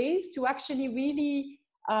little ways to actually really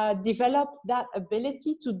develop that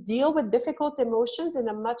ability to deal with difficult emotions in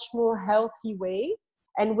a much more healthy way,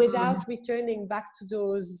 and without returning back to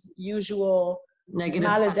those usual negative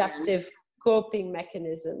maladaptive coping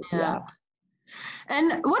mechanisms. Yeah.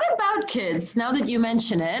 And what about kids? Now that you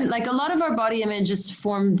mention it, like a lot of our body image is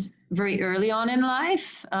formed very early on in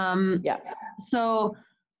life. So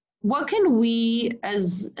what can we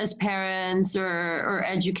as parents or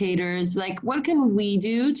educators, like what can we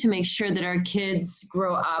do to make sure that our kids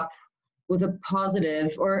grow up with a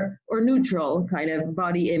positive or neutral kind of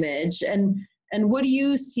body image? And what do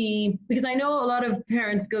you see? Because I know a lot of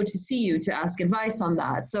parents go to see you to ask advice on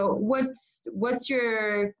that. So what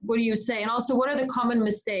do you say? And also, what are the common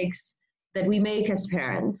mistakes that we make as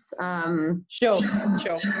parents? Sure.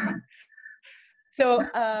 So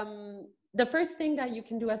the first thing that you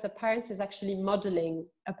can do as a parent is actually modeling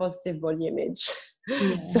a positive body image.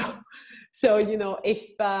 So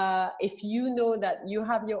if you know that you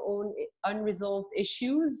have your own unresolved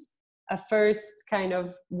issues, a first kind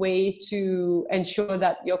of way to ensure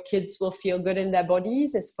that your kids will feel good in their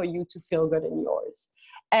bodies is for you to feel good in yours.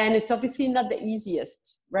 And it's obviously not the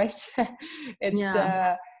easiest, right?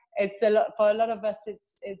 It's a lot for a lot of us.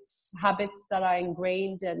 It's habits that are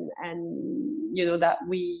ingrained and that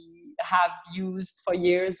we have used for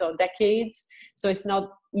years or decades. So it's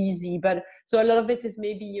not easy. But so a lot of it is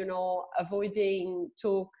maybe avoiding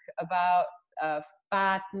talk about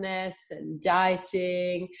fatness and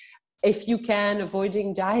dieting. If you can,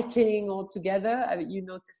 avoiding dieting altogether. I mean, you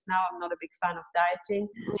notice now I'm not a big fan of dieting.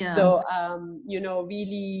 So,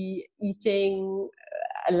 really eating,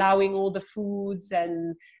 allowing all the foods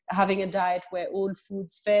and having a diet where all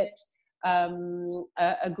foods fit.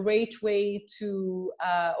 A great way to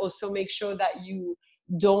also make sure that you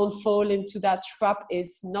don't fall into that trap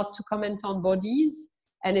is not to comment on bodies.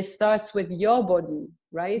 And it starts with your body,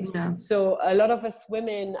 right? So a lot of us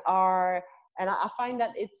women are And I find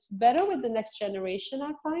that it's better with the next generation,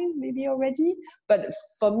 I find, maybe already. But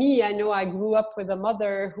for me, I know I grew up with a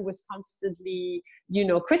mother who was constantly,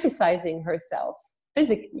 criticizing herself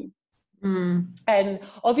physically. And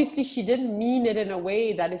obviously she didn't mean it in a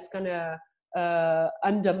way that it's going to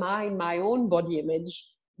undermine my own body image.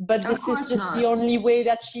 But this is just the only way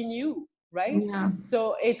that she knew, right? Yeah.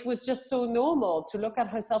 So it was just so normal to look at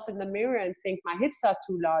herself in the mirror and think my hips are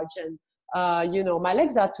too large and, my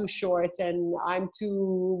legs are too short and I'm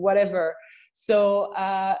too whatever. So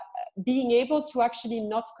being able to actually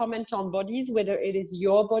not comment on bodies, whether it is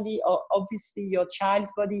your body or obviously your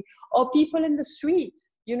child's body or people in the street,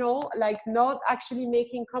 like not actually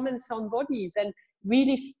making comments on bodies and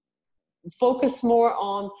really focus more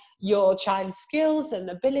on your child's skills and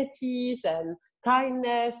abilities and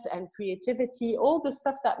kindness and creativity, all the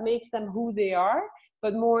stuff that makes them who they are,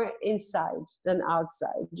 but more inside than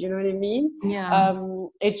outside. You know what I mean? Yeah.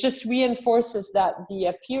 It just reinforces that the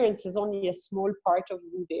appearance is only a small part of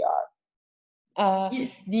who they are.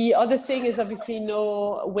 The other thing is obviously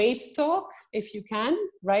no weight talk, if you can,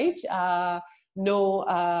 right? No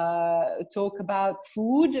talk about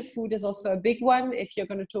food. Food is also a big one. If you're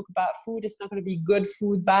going to talk about food, it's not going to be good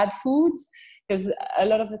food, bad foods, because a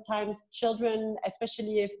lot of the times children,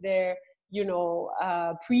 especially if they're,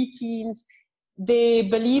 preteens, they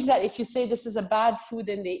believe that if you say this is a bad food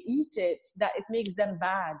and they eat it, that it makes them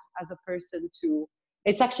bad as a person too.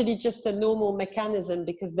 It's actually just a normal mechanism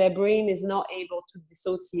because their brain is not able to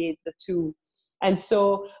dissociate the two. And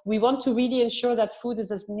so we want to really ensure that food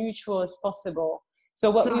is as neutral as possible. So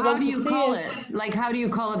what we want to say is... how do you call it? Like, how do you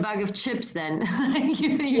call a bag of chips then?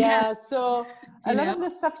 So a lot of the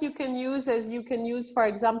stuff you can use is for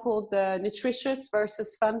example, the nutritious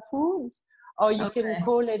versus fun foods, or you can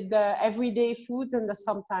call it the everyday foods and the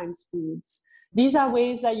sometimes foods. These are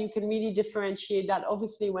ways that you can really differentiate that.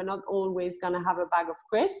 Obviously, we're not always going to have a bag of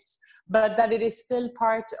crisps, but that it is still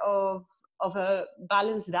part of a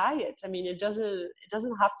balanced diet. I mean, it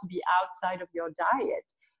doesn't have to be outside of your diet.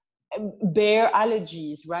 Bare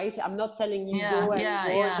allergies, right? I'm not telling you go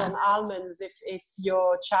and gorge on almonds if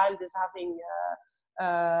your child is having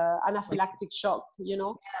anaphylactic shock,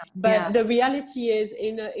 But the reality is,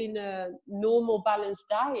 in a normal balanced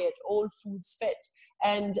diet, all foods fit.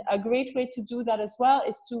 And a great way to do that as well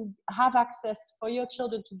is to have access for your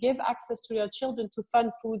children, to give access to your children to fun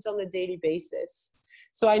foods on a daily basis.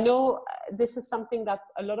 So I know this is something that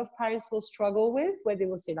a lot of parents will struggle with, where they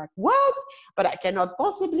will say like, what? But I cannot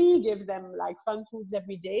possibly give them like fun foods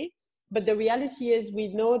every day. But the reality is, we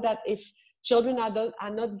know that if children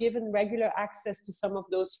are not given regular access to some of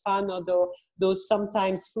those fun or those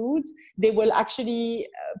sometimes foods, they will actually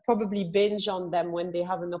probably binge on them when they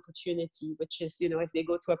have an opportunity, which is, if they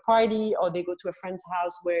go to a party or they go to a friend's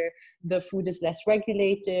house where the food is less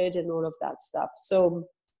regulated and all of that stuff. So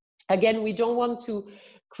again, we don't want to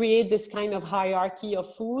create this kind of hierarchy of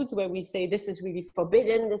foods where we say this is really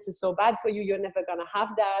forbidden, this is so bad for you, you're never going to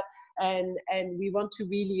have that. And we want to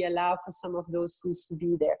really allow for some of those foods to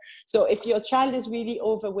be there. So if your child is really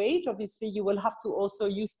overweight, obviously you will have to also,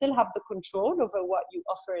 you still have the control over what you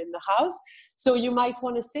offer in the house. So you might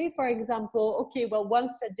want to say, for example, okay, well,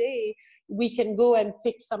 once a day, we can go and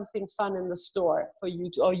pick something fun in the store for you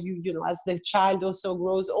to, or as the child also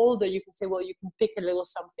grows older, you can say, well, you can pick a little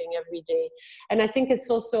something every day. And I think it's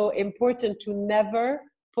also important to never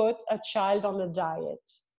put a child on a diet.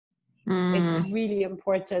 It's really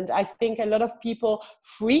important. I think a lot of people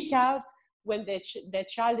freak out when their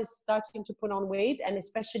child is starting to put on weight, and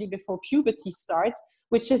especially before puberty starts,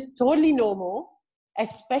 which is totally normal.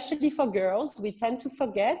 Especially for girls, we tend to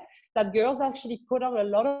forget that girls actually put on a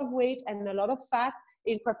lot of weight and a lot of fat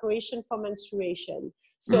in preparation for menstruation.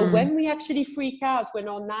 So when we actually freak out, when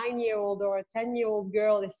our 9-year-old or a 10-year-old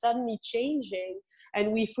girl is suddenly changing,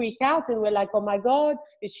 and we freak out and we're like, oh my God,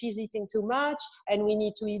 she's eating too much and we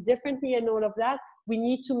need to eat differently and all of that, we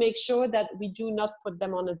need to make sure that we do not put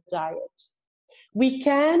them on a diet.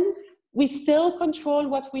 We still control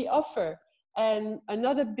what we offer. And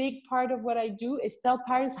another big part of what I do is tell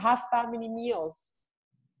parents, have family meals.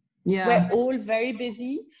 Yeah. We're all very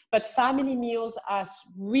busy, but family meals are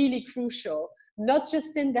really crucial, not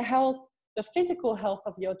just in the physical health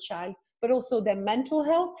of your child, but also their mental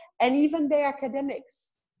health and even their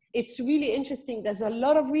academics. It's really interesting. There's a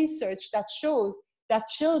lot of research that shows that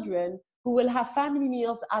children who will have family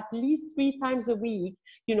meals at least 3 times a week,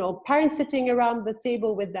 parents sitting around the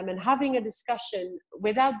table with them and having a discussion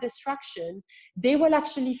without distraction, they will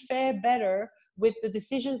actually fare better with the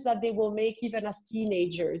decisions that they will make even as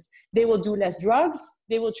teenagers. They will do less drugs,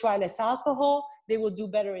 they will try less alcohol, they will do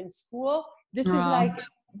better in school. This is like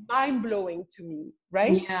mind-blowing to me,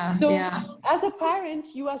 right? Yeah, So yeah. as a parent,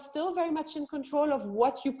 you are still very much in control of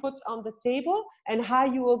what you put on the table and how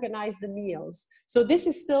you organize the meals. So this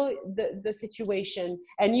is still the situation.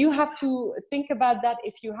 And you have to think about that.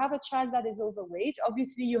 If you have a child that is overweight,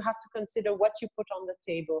 obviously you have to consider what you put on the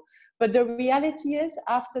table. But the reality is,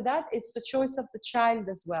 after that, it's the choice of the child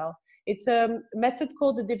as well. It's a method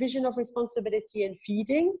called the division of responsibility in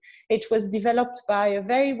feeding. It was developed by a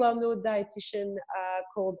very well-known dietitian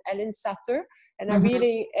called Ellen Satter. And I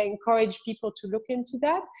really encourage people to look into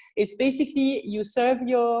that. It's basically you serve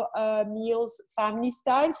your meals family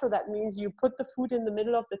style. So that means you put the food in the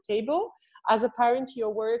middle of the table. As a parent,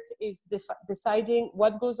 your work is deciding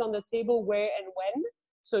what goes on the table, where and when.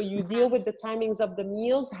 So you deal with the timings of the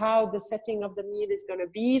meals, how the setting of the meal is going to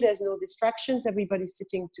be. There's no distractions. Everybody's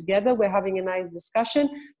sitting together. We're having a nice discussion.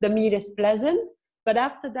 The meal is pleasant. But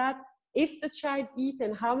after that, if the child eats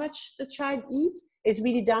and how much the child eats is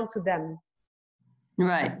really down to them.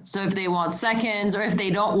 Right. So if they want seconds, or if they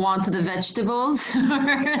don't want the vegetables, or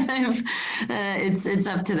if, it's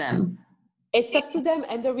up to them. It's up to them.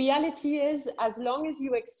 And the reality is, as long as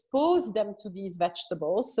you expose them to these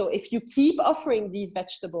vegetables, so if you keep offering these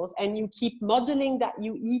vegetables and you keep modeling that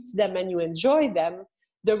you eat them and you enjoy them,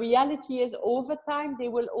 the reality is over time, they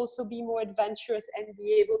will also be more adventurous and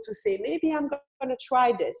be able to say, maybe I'm going to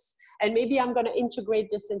try this, and maybe I'm going to integrate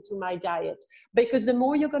this into my diet. Because the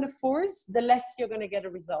more you're going to force, the less you're going to get a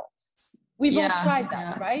result. We've all tried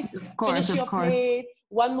that, right? Of course, Finish your plate,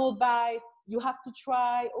 one more bite. You have to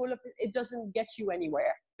try all of it. It doesn't get you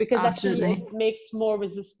anywhere, because actually it makes more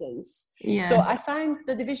resistance. Yes. So I find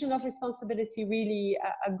the division of responsibility really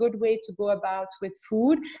a good way to go about with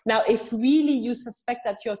food. Now, if really you suspect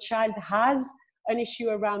that your child has an issue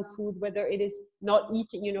around food, whether it is not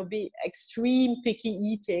eating, be extreme picky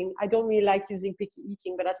eating. I don't really like using picky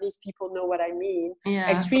eating, but at least people know what I mean.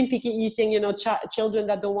 Yeah. Extreme picky eating, children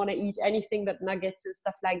that don't want to eat anything but nuggets and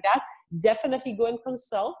stuff like that. Definitely go and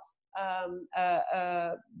consult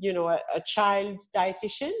a child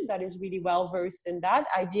dietitian that is really well versed in that.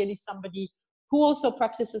 Ideally somebody who also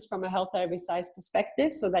practices from a health at every size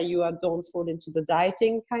perspective, so that you don't fall into the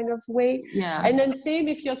dieting kind of way. Yeah. And then same,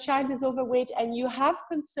 if your child is overweight and you have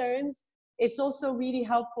concerns, it's also really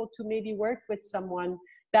helpful to maybe work with someone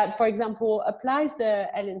that, for example, applies the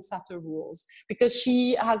Ellen Satter rules, because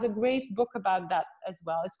she has a great book about that as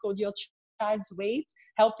well. It's called Your Child's Weight,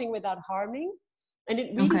 Helping Without Harming. And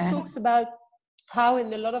it really talks about how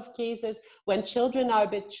in a lot of cases when children are a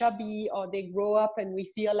bit chubby or they grow up and we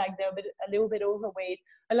feel like they're a little bit overweight,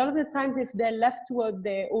 a lot of the times if they're left to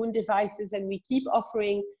their own devices and we keep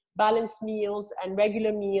offering balanced meals and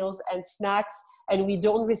regular meals and snacks, and we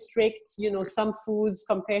don't restrict, some foods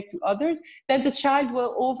compared to others, then the child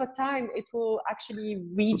will, over time, it will actually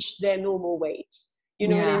reach their normal weight. You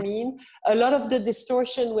know what I mean? A lot of the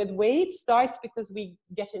distortion with weight starts because we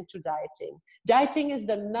get into dieting. Dieting is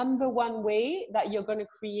the number one way that you're going to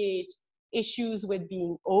create issues with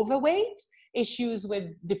being overweight, issues with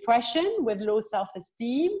depression, with low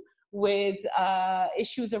self-esteem, with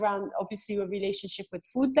issues around, obviously, a relationship with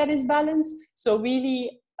food that is balanced. So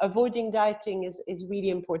really, avoiding dieting is really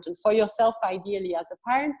important for yourself, ideally, as a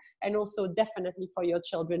parent, and also definitely for your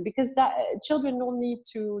children, because children don't need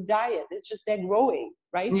to diet. It's just they're growing,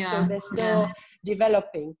 right? Yeah. So they're still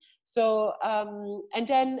developing. So, and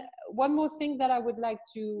then one more thing that I would like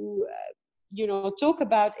to, talk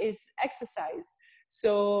about is exercise.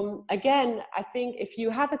 So again, I think if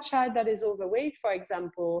you have a child that is overweight, for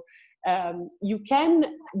example, you can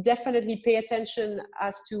definitely pay attention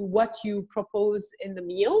as to what you propose in the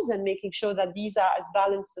meals and making sure that these are as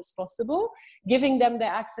balanced as possible, giving them the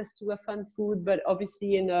access to a fun food, but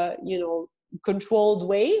obviously in a, controlled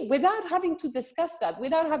way, without having to discuss that,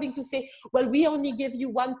 without having to say, well, we only give you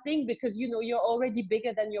one thing because, you're already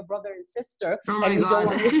bigger than your brother and sister. Oh my God.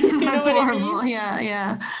 That's horrible. I mean?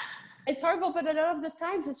 Yeah. It's horrible, but a lot of the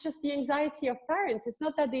times it's just the anxiety of parents. It's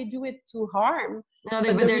not that they do it to harm. No,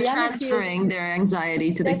 but they're transferring their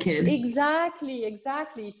anxiety to the kid.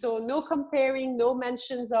 Exactly. So no comparing, no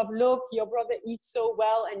mentions of, look, your brother eats so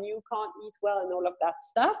well and you can't eat well, and all of that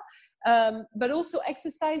stuff. But also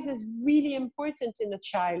exercise is really important in a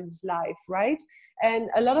child's life, right? And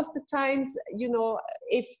a lot of the times,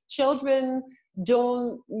 if children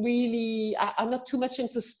don't really are not too much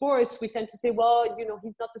into sports, we tend to say, well,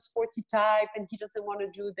 he's not the sporty type and he doesn't want to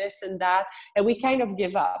do this and that, and we kind of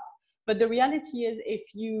give up. But the reality is, if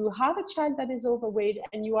you have a child that is overweight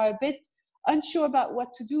and you are a bit unsure about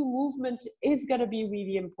what to do, movement is going to be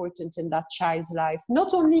really important in that child's life,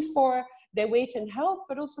 not only for their weight and health,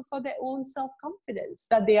 but also for their own self-confidence,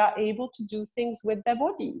 that they are able to do things with their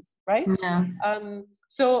bodies, right? Yeah.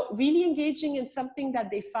 So really engaging in something that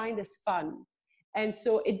they find is fun. And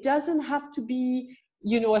so it doesn't have to be,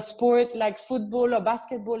 you know, a sport like football or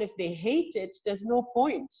basketball. If they hate it, there's no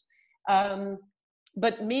point.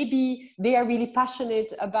 But maybe they are really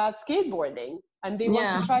passionate about skateboarding and they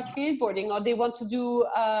want to try skateboarding, or they want to do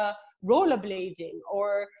rollerblading,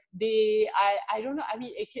 or I don't know. I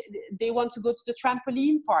mean, they want to go to the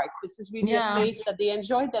trampoline park. This is really a place that they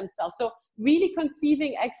enjoy themselves. So really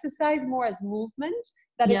conceiving exercise more as movement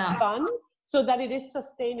that is fun, so that it is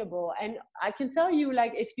sustainable. And I can tell you,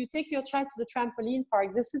 like, if you take your child to the trampoline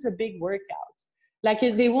park, this is a big workout. Like,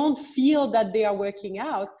 they won't feel that they are working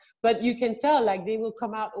out, but you can tell, like, they will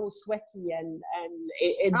come out all sweaty and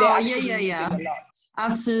they're actually using a lot.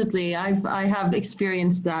 Absolutely. I have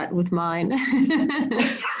experienced that with mine.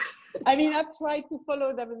 I mean, I've tried to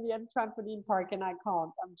follow them in the trampoline park and I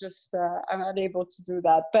can't. I'm just, I'm unable to do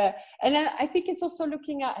that. And I think it's also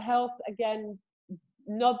looking at health again,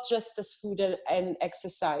 not just as food and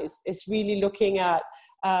exercise. It's really looking at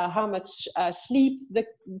how much sleep the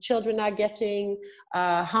children are getting,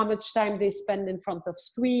 how much time they spend in front of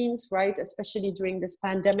screens, right? Especially during this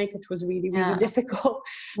pandemic, it was really, really difficult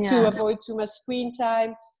to avoid too much screen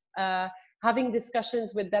time. Having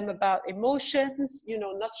discussions with them about emotions, you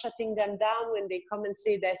know, not shutting them down when they come and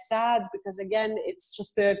say they're sad, because again, it's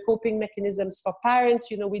just the coping mechanisms for parents.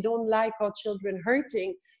 You know, we don't like our children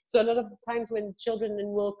hurting. So a lot of the times when children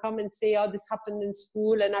will come and say, oh, this happened in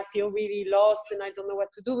school and I feel really lost and I don't know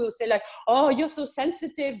what to do, we'll say like, oh, you're so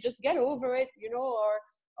sensitive, just get over it, you know,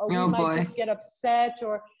 or we might just get upset,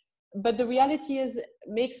 but the reality is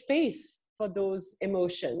make space for those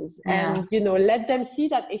emotions and, you know, let them see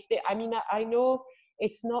that if they, I mean, I know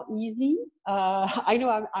it's not easy. I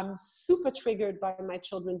know I'm super triggered by my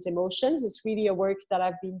children's emotions. It's really a work that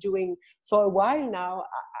I've been doing for a while now,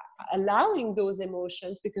 allowing those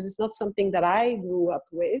emotions, because it's not something that I grew up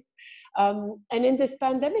with. And in this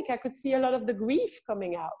pandemic, I could see a lot of the grief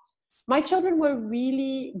coming out. My children were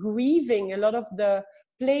really grieving a lot of the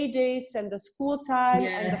play dates and the school time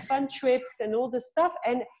and the fun trips and all the stuff.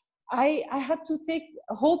 And I had to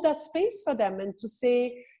hold that space for them and to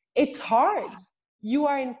say, it's hard. You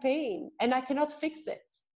are in pain and I cannot fix it.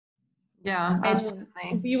 Yeah, absolutely.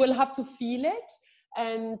 And we will have to feel it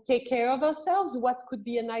and take care of ourselves. What could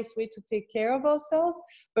be a nice way to take care of ourselves?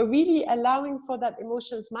 But really allowing for that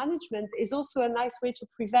emotions management is also a nice way to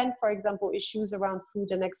prevent, for example, issues around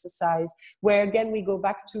food and exercise, where again, we go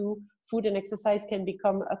back to food and exercise can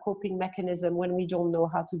become a coping mechanism when we don't know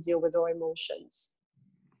how to deal with our emotions.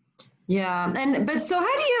 Yeah. But so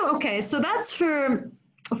how do you, okay, so that's for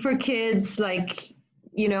kids, like,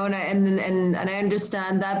 you know, and I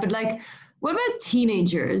understand that, but like, what about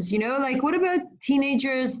teenagers, you know, like what about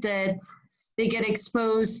teenagers that they get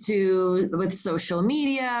exposed to with social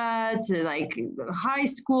media, to like high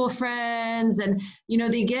school friends, and, you know,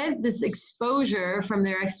 they get this exposure from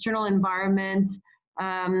their external environment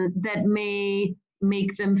that may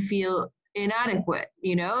make them feel inadequate,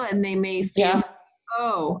 you know, and they may feel,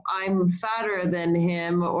 oh, I'm fatter than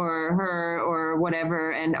him or her or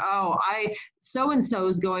whatever. And, oh, so-and-so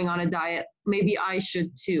is going on a diet. Maybe I should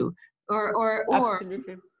too. Or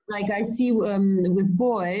like I see with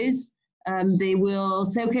boys, they will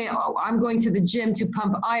say, okay, I'm going to the gym to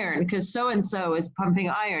pump iron because so-and-so is pumping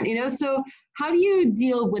iron, you know? So how do you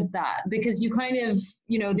deal with that? Because you kind of,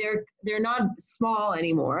 you know, they're not small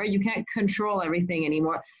anymore. You can't control everything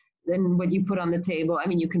anymore than what you put on the table. I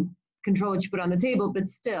mean, you can control what you put on the table, but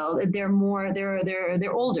still they're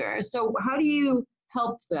older. So how do you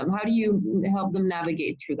help them? How do you help them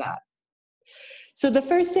navigate through that? So the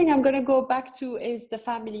first thing I'm going to go back to is the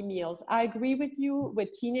family meals. I agree with you.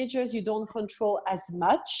 With teenagers, you don't control as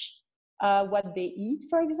much what they eat,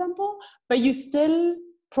 for example, but you still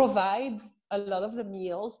provide a lot of the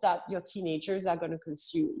meals that your teenagers are going to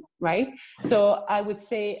consume, right? So I would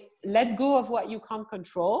say, let go of what you can't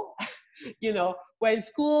control. You know, when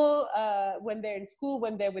they're in school,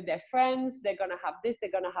 when they're with their friends, they're going to have this,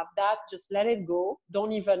 they're going to have that. Just let it go.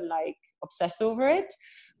 Don't even like obsess over it.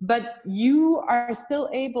 But you are still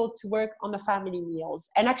able to work on the family meals.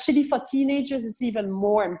 And actually for teenagers, it's even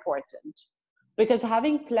more important, because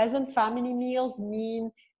having pleasant family meals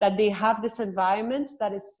mean that they have this environment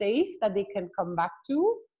that is safe, that they can come back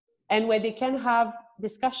to, and where they can have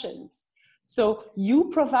discussions. So you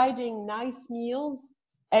providing nice meals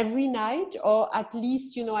every night, or at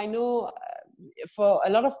least, you know, I know for a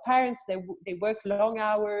lot of parents, they work long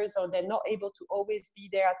hours, or they're not able to always be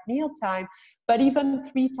there at mealtime, but even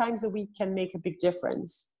 3 times a week can make a big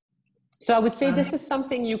difference. So I would say this is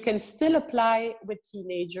something you can still apply with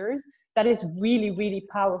teenagers that is really, really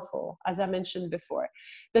powerful, as I mentioned before.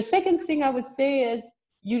 The second thing I would say is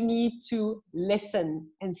you need to listen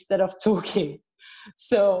instead of talking.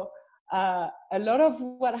 So a lot of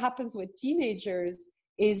what happens with teenagers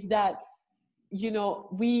is that, you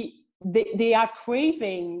know, they are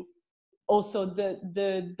craving also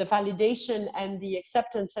the validation and the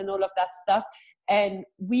acceptance and all of that stuff. And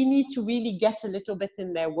we need to really get a little bit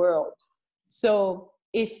in their world. So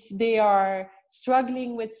if they are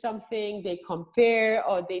struggling with something, they compare,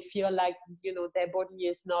 or they feel like, you know, their body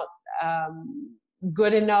is not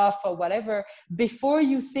good enough or whatever, before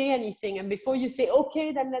you say anything, and before you say,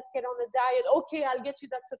 okay, then let's get on a diet, okay, I'll get you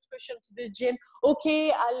that subscription to the gym,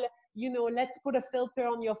 okay, let's put a filter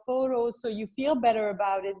on your photos so you feel better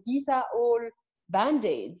about it. These are all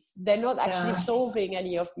Band-Aids. They're not actually solving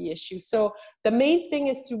any of the issues. So the main thing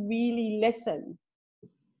is to really listen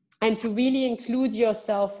and to really include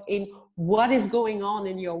yourself in what is going on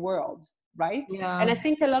in your world, right? Yeah. And I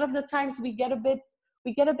think a lot of the times we get a bit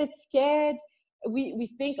scared. We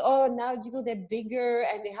think, oh, now, you know, they're bigger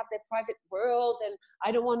and they have their private world and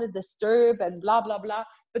I don't want to disturb and blah, blah, blah.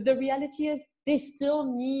 But the reality is they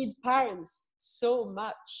still need parents so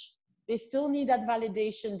much. They still need that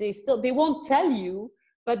validation. They won't tell you,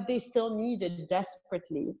 but they still need it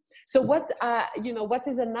desperately. So what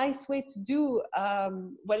is a nice way to do,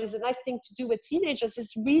 what is a nice thing to do with teenagers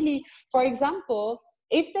is really, for example,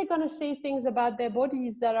 if they're going to say things about their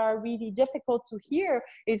bodies that are really difficult to hear,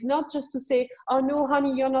 is not just to say, oh no,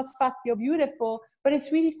 honey, you're not fat, you're beautiful, but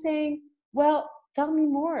it's really saying, well, tell me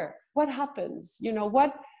more. What happens? You know,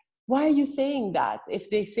 why are you saying that? If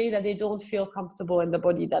they say that they don't feel comfortable in the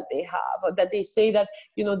body that they have, or that they say that,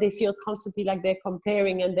 you know, they feel constantly like they're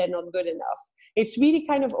comparing and they're not good enough. It's really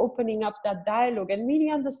kind of opening up that dialogue and really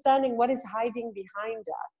understanding what is hiding behind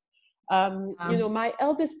that. You know, my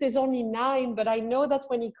eldest is only 9, but I know that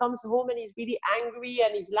when he comes home and he's really angry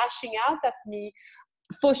and he's lashing out at me,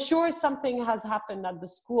 for sure something has happened at the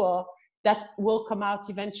school that will come out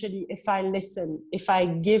eventually if I listen, if I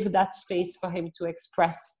give that space for him to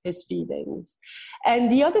express his feelings.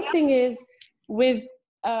 And the other thing is, with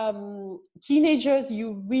teenagers,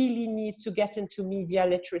 you really need to get into media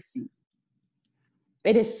literacy.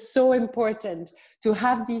 It is so important to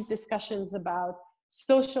have these discussions about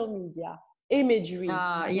social media, imagery,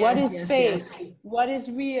 what is fake, what is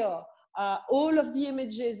real. All of the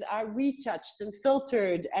images are retouched and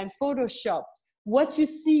filtered and photoshopped. What you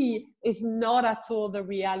see is not at all the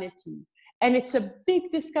reality. And it's a big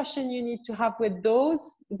discussion you need to have with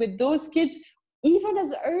those kids, even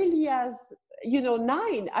as early as, you know,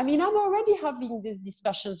 9. I mean, I'm already having these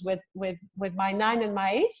discussions with my 9 and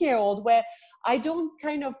my 8-year-old, where I don't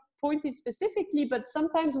kind of point it specifically, but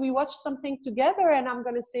sometimes we watch something together and I'm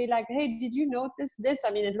going to say like, hey, did you notice this?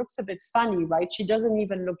 I mean, it looks a bit funny, right? She doesn't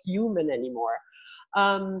even look human anymore.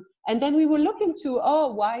 And then we will look into,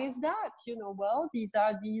 oh, why is that? You know, well, these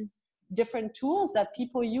are these different tools that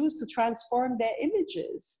people use to transform their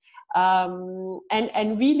images,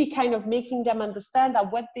 and really kind of making them understand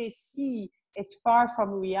that what they see is far from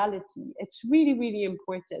reality. It's really, really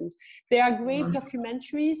important. There are great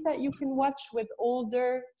documentaries that you can watch with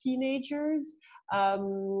older teenagers.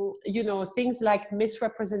 You know, things like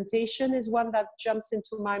Misrepresentation is one that jumps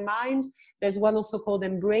into my mind. There's one also called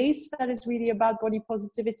Embrace that is really about body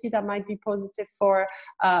positivity, that might be positive for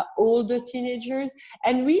older teenagers.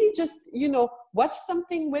 And really just, you know, watch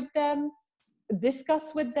something with them,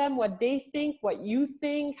 discuss with them what they think, what you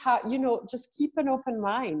think, how, you know, just keep an open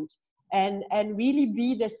mind. And really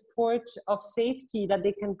be this port of safety that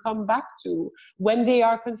they can come back to when they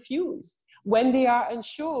are confused, when they are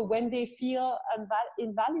unsure, when they feel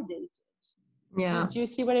invalidated. Yeah. Do you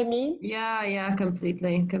see what I mean? Yeah,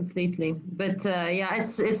 completely. But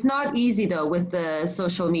it's not easy though with the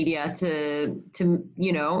social media to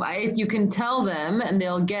you know, you can tell them and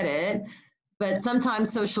they'll get it. But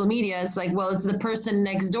sometimes social media is like, well, it's the person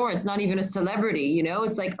next door. It's not even a celebrity, you know?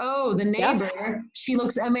 It's like, oh, the neighbor, she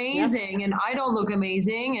looks amazing and I don't look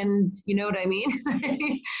amazing. And you know what I mean?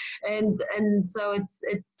 and so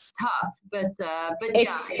it's tough, but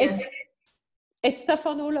it's tough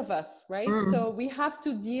on all of us, right? So we have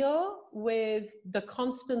to deal with the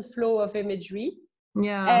constant flow of imagery.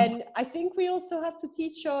 Yeah. And I think we also have to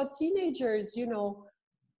teach our teenagers, you know,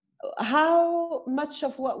 how much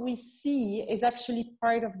of what we see is actually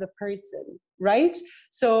part of the person, right?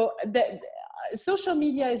 So the social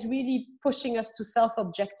media is really pushing us to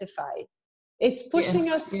self-objectify. It's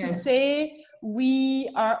pushing us to say, we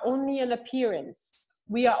are only an appearance.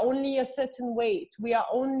 We are only a certain weight. We are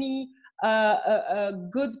only a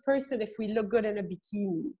good person if we look good in a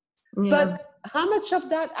bikini. Yeah. But how much of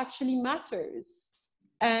that actually matters?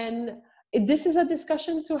 And this is a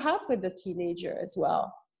discussion to have with the teenager as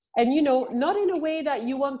well. And, you know, not in a way that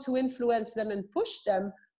you want to influence them and push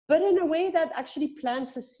them, but in a way that actually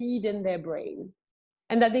plants a seed in their brain.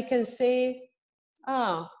 And that they can say,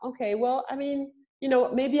 okay, well, I mean, you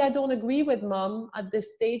know, maybe I don't agree with mom at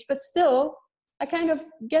this stage, but still, I kind of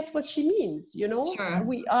get what she means, you know? Sure.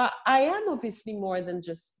 I am obviously more than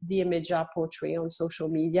just the image I portray on social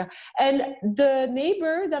media. And the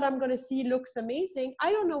neighbor that I'm going to see looks amazing.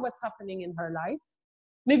 I don't know what's happening in her life.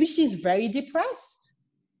 Maybe she's very depressed.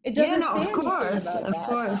 It doesn't say anything about that. Of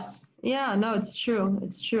course. Yeah, no, it's true.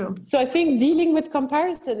 It's true. So I think dealing with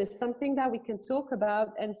comparison is something that we can talk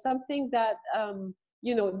about, and something that,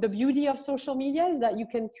 you know, the beauty of social media is that you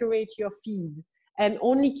can curate your feed and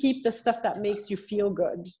only keep the stuff that makes you feel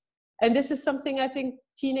good. And this is something I think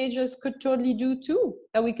teenagers could totally do too.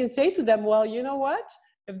 And we can say to them, well, you know what?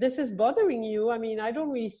 If this is bothering you, I mean, I don't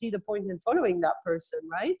really see the point in following that person,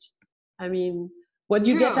 right? I mean, what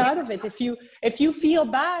do you get out of it? If you feel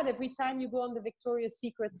bad every time you go on the Victoria's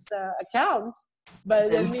Secrets account,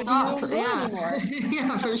 but then maybe you don't go anymore.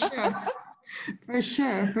 Yeah, for sure.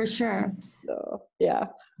 For sure. So, yeah.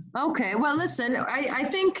 Okay. Well, listen, I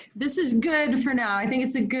think this is good for now. I think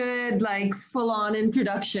it's a good, like, full-on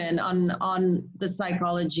introduction on the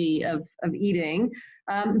psychology of eating.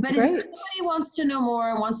 But if anybody wants to know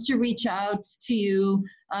more, wants to reach out to you,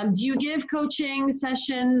 do you give coaching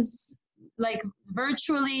sessions like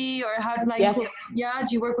virtually, or how, like, yes. Yeah,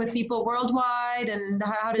 do you work with people worldwide, and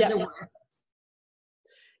how does it work?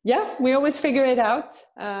 Yeah, we always figure it out.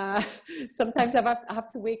 Sometimes I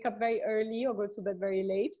have to wake up very early or go to bed very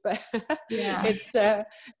late, but yeah. it's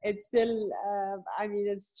still, I mean,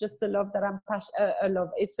 it's just a love that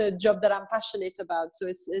it's a job that I'm passionate about. So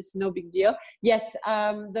it's no big deal. Yes.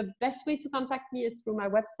 The best way to contact me is through my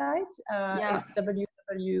website. It's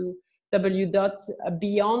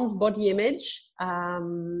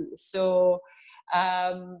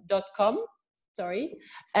www.beyondbodyimage.com. Sorry.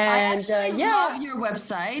 And I love your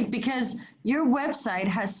website, because your website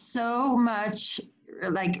has so much,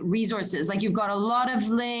 like, resources. Like, you've got a lot of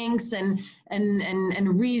links and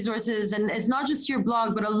resources, and it's not just your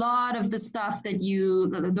blog, but a lot of the stuff that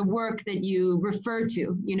the work that you refer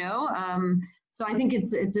to, you know. So I think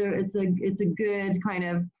it's a good kind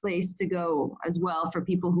of place to go as well for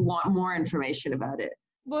people who want more information about it.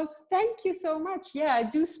 Well, thank you so much. Yeah, I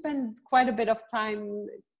do spend quite a bit of time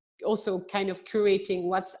also kind of curating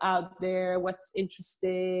what's out there, what's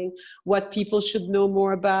interesting, what people should know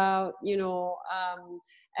more about, you know.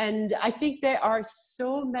 And I think there are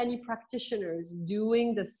so many practitioners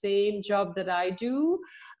doing the same job that I do,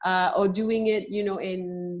 or doing it, you know,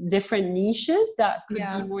 in different niches that could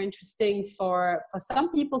be more interesting for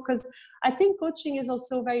some people, because I think coaching is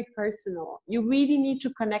also very personal. You really need to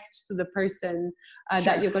connect to the person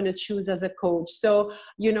that you're going to choose as a coach. So,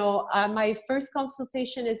 you know, my first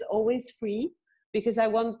consultation is always free, because I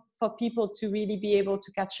want for people to really be able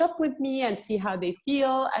to catch up with me and see how they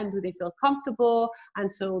feel, and do they feel comfortable,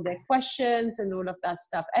 and so their questions and all of that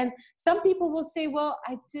stuff. And some people will say, well,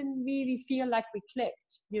 I didn't really feel like we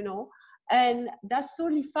clicked, you know, and that's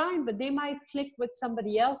totally fine, but they might click with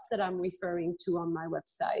somebody else that I'm referring to on my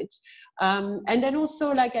website. And then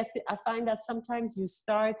also, like, I find that sometimes you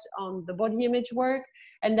start on the body image work,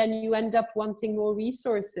 and then you end up wanting more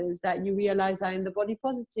resources that you realize are in the body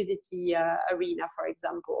positivity arena, for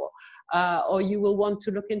example, or you will want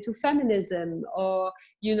to look into feminism, or,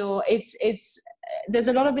 you know, there's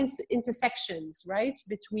a lot of intersections, right,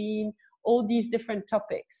 between all these different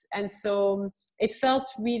topics. And so it felt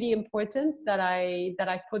really important that I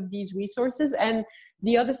put these resources. And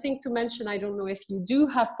the other thing to mention, I don't know if you do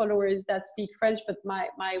have followers that speak French, but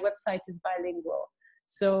my website is bilingual.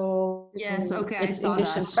 So yes, okay, it's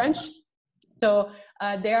English and French. So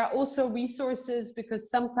there are also resources,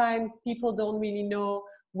 because sometimes people don't really know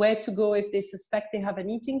where to go if they suspect they have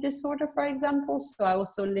an eating disorder, for example. So I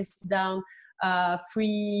also list down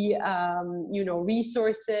free, you know,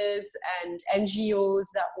 resources and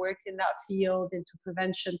NGOs that work in that field into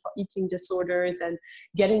prevention for eating disorders and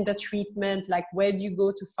getting the treatment. Like, where do you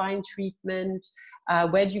go to find treatment?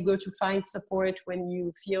 Where do you go to find support when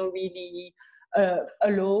you feel really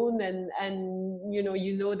alone, and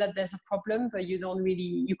you know that there's a problem, but you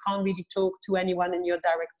can't really talk to anyone in your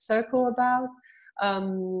direct circle about.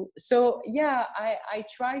 So yeah, I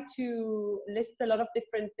try to list a lot of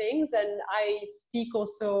different things, and I speak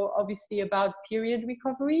also obviously about period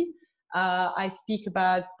recovery, I speak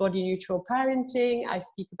about body neutral parenting. I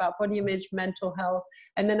speak about body image, mental health.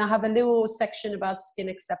 And then I have a little section about skin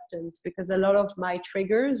acceptance, because a lot of my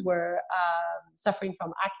triggers were suffering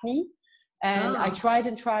from acne. And I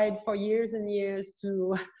tried for years and years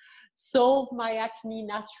to solve my acne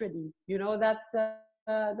naturally. You know, that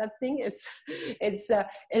thing, it's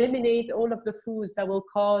eliminate all of the foods that will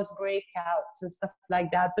cause breakouts and stuff like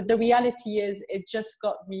that. But the reality is it just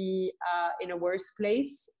got me in a worse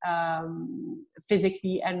place,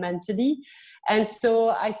 physically and mentally. And so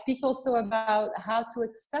I speak also about how to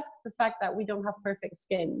accept the fact that we don't have perfect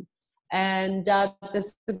skin, and that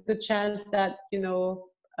there's a good chance that, you know,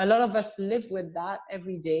 a lot of us live with that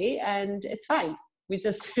every day, and it's fine. We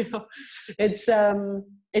just, you know, it's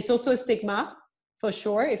also a stigma. For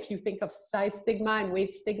sure, if you think of size stigma and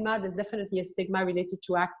weight stigma, there's definitely a stigma related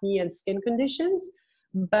to acne and skin conditions.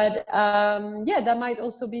 But yeah, that might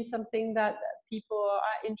also be something that people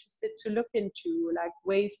are interested to look into, like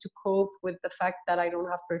ways to cope with the fact that I don't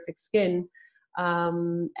have perfect skin,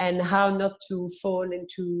 and how not to fall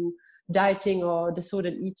into dieting or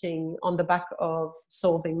disordered eating on the back of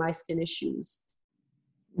solving my skin issues.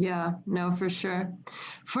 Yeah, no, for sure.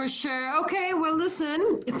 For sure. Okay, well,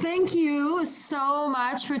 listen, thank you so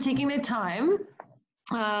much for taking the time.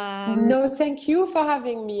 No, thank you for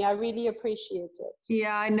having me. I really appreciate it.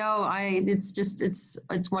 Yeah, I know.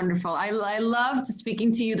 It's wonderful. I loved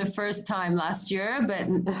speaking to you the first time last year, but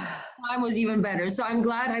time was even better. So I'm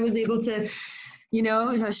glad I was able to, you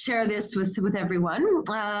know, share this with everyone.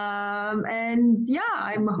 And yeah,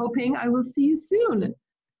 I'm hoping I will see you soon.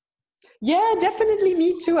 Yeah, definitely.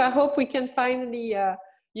 Me too. I hope we can finally,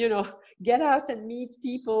 you know, get out and meet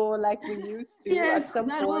people like we used to at some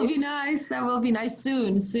point. That will be nice. That will be nice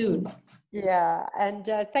soon. Yeah. And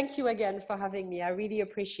thank you again for having me. I really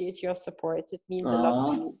appreciate your support. It means a lot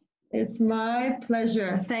to me. It's my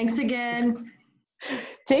pleasure. Thanks again.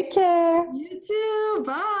 Take care. You too.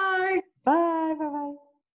 Bye. Bye. Bye-bye.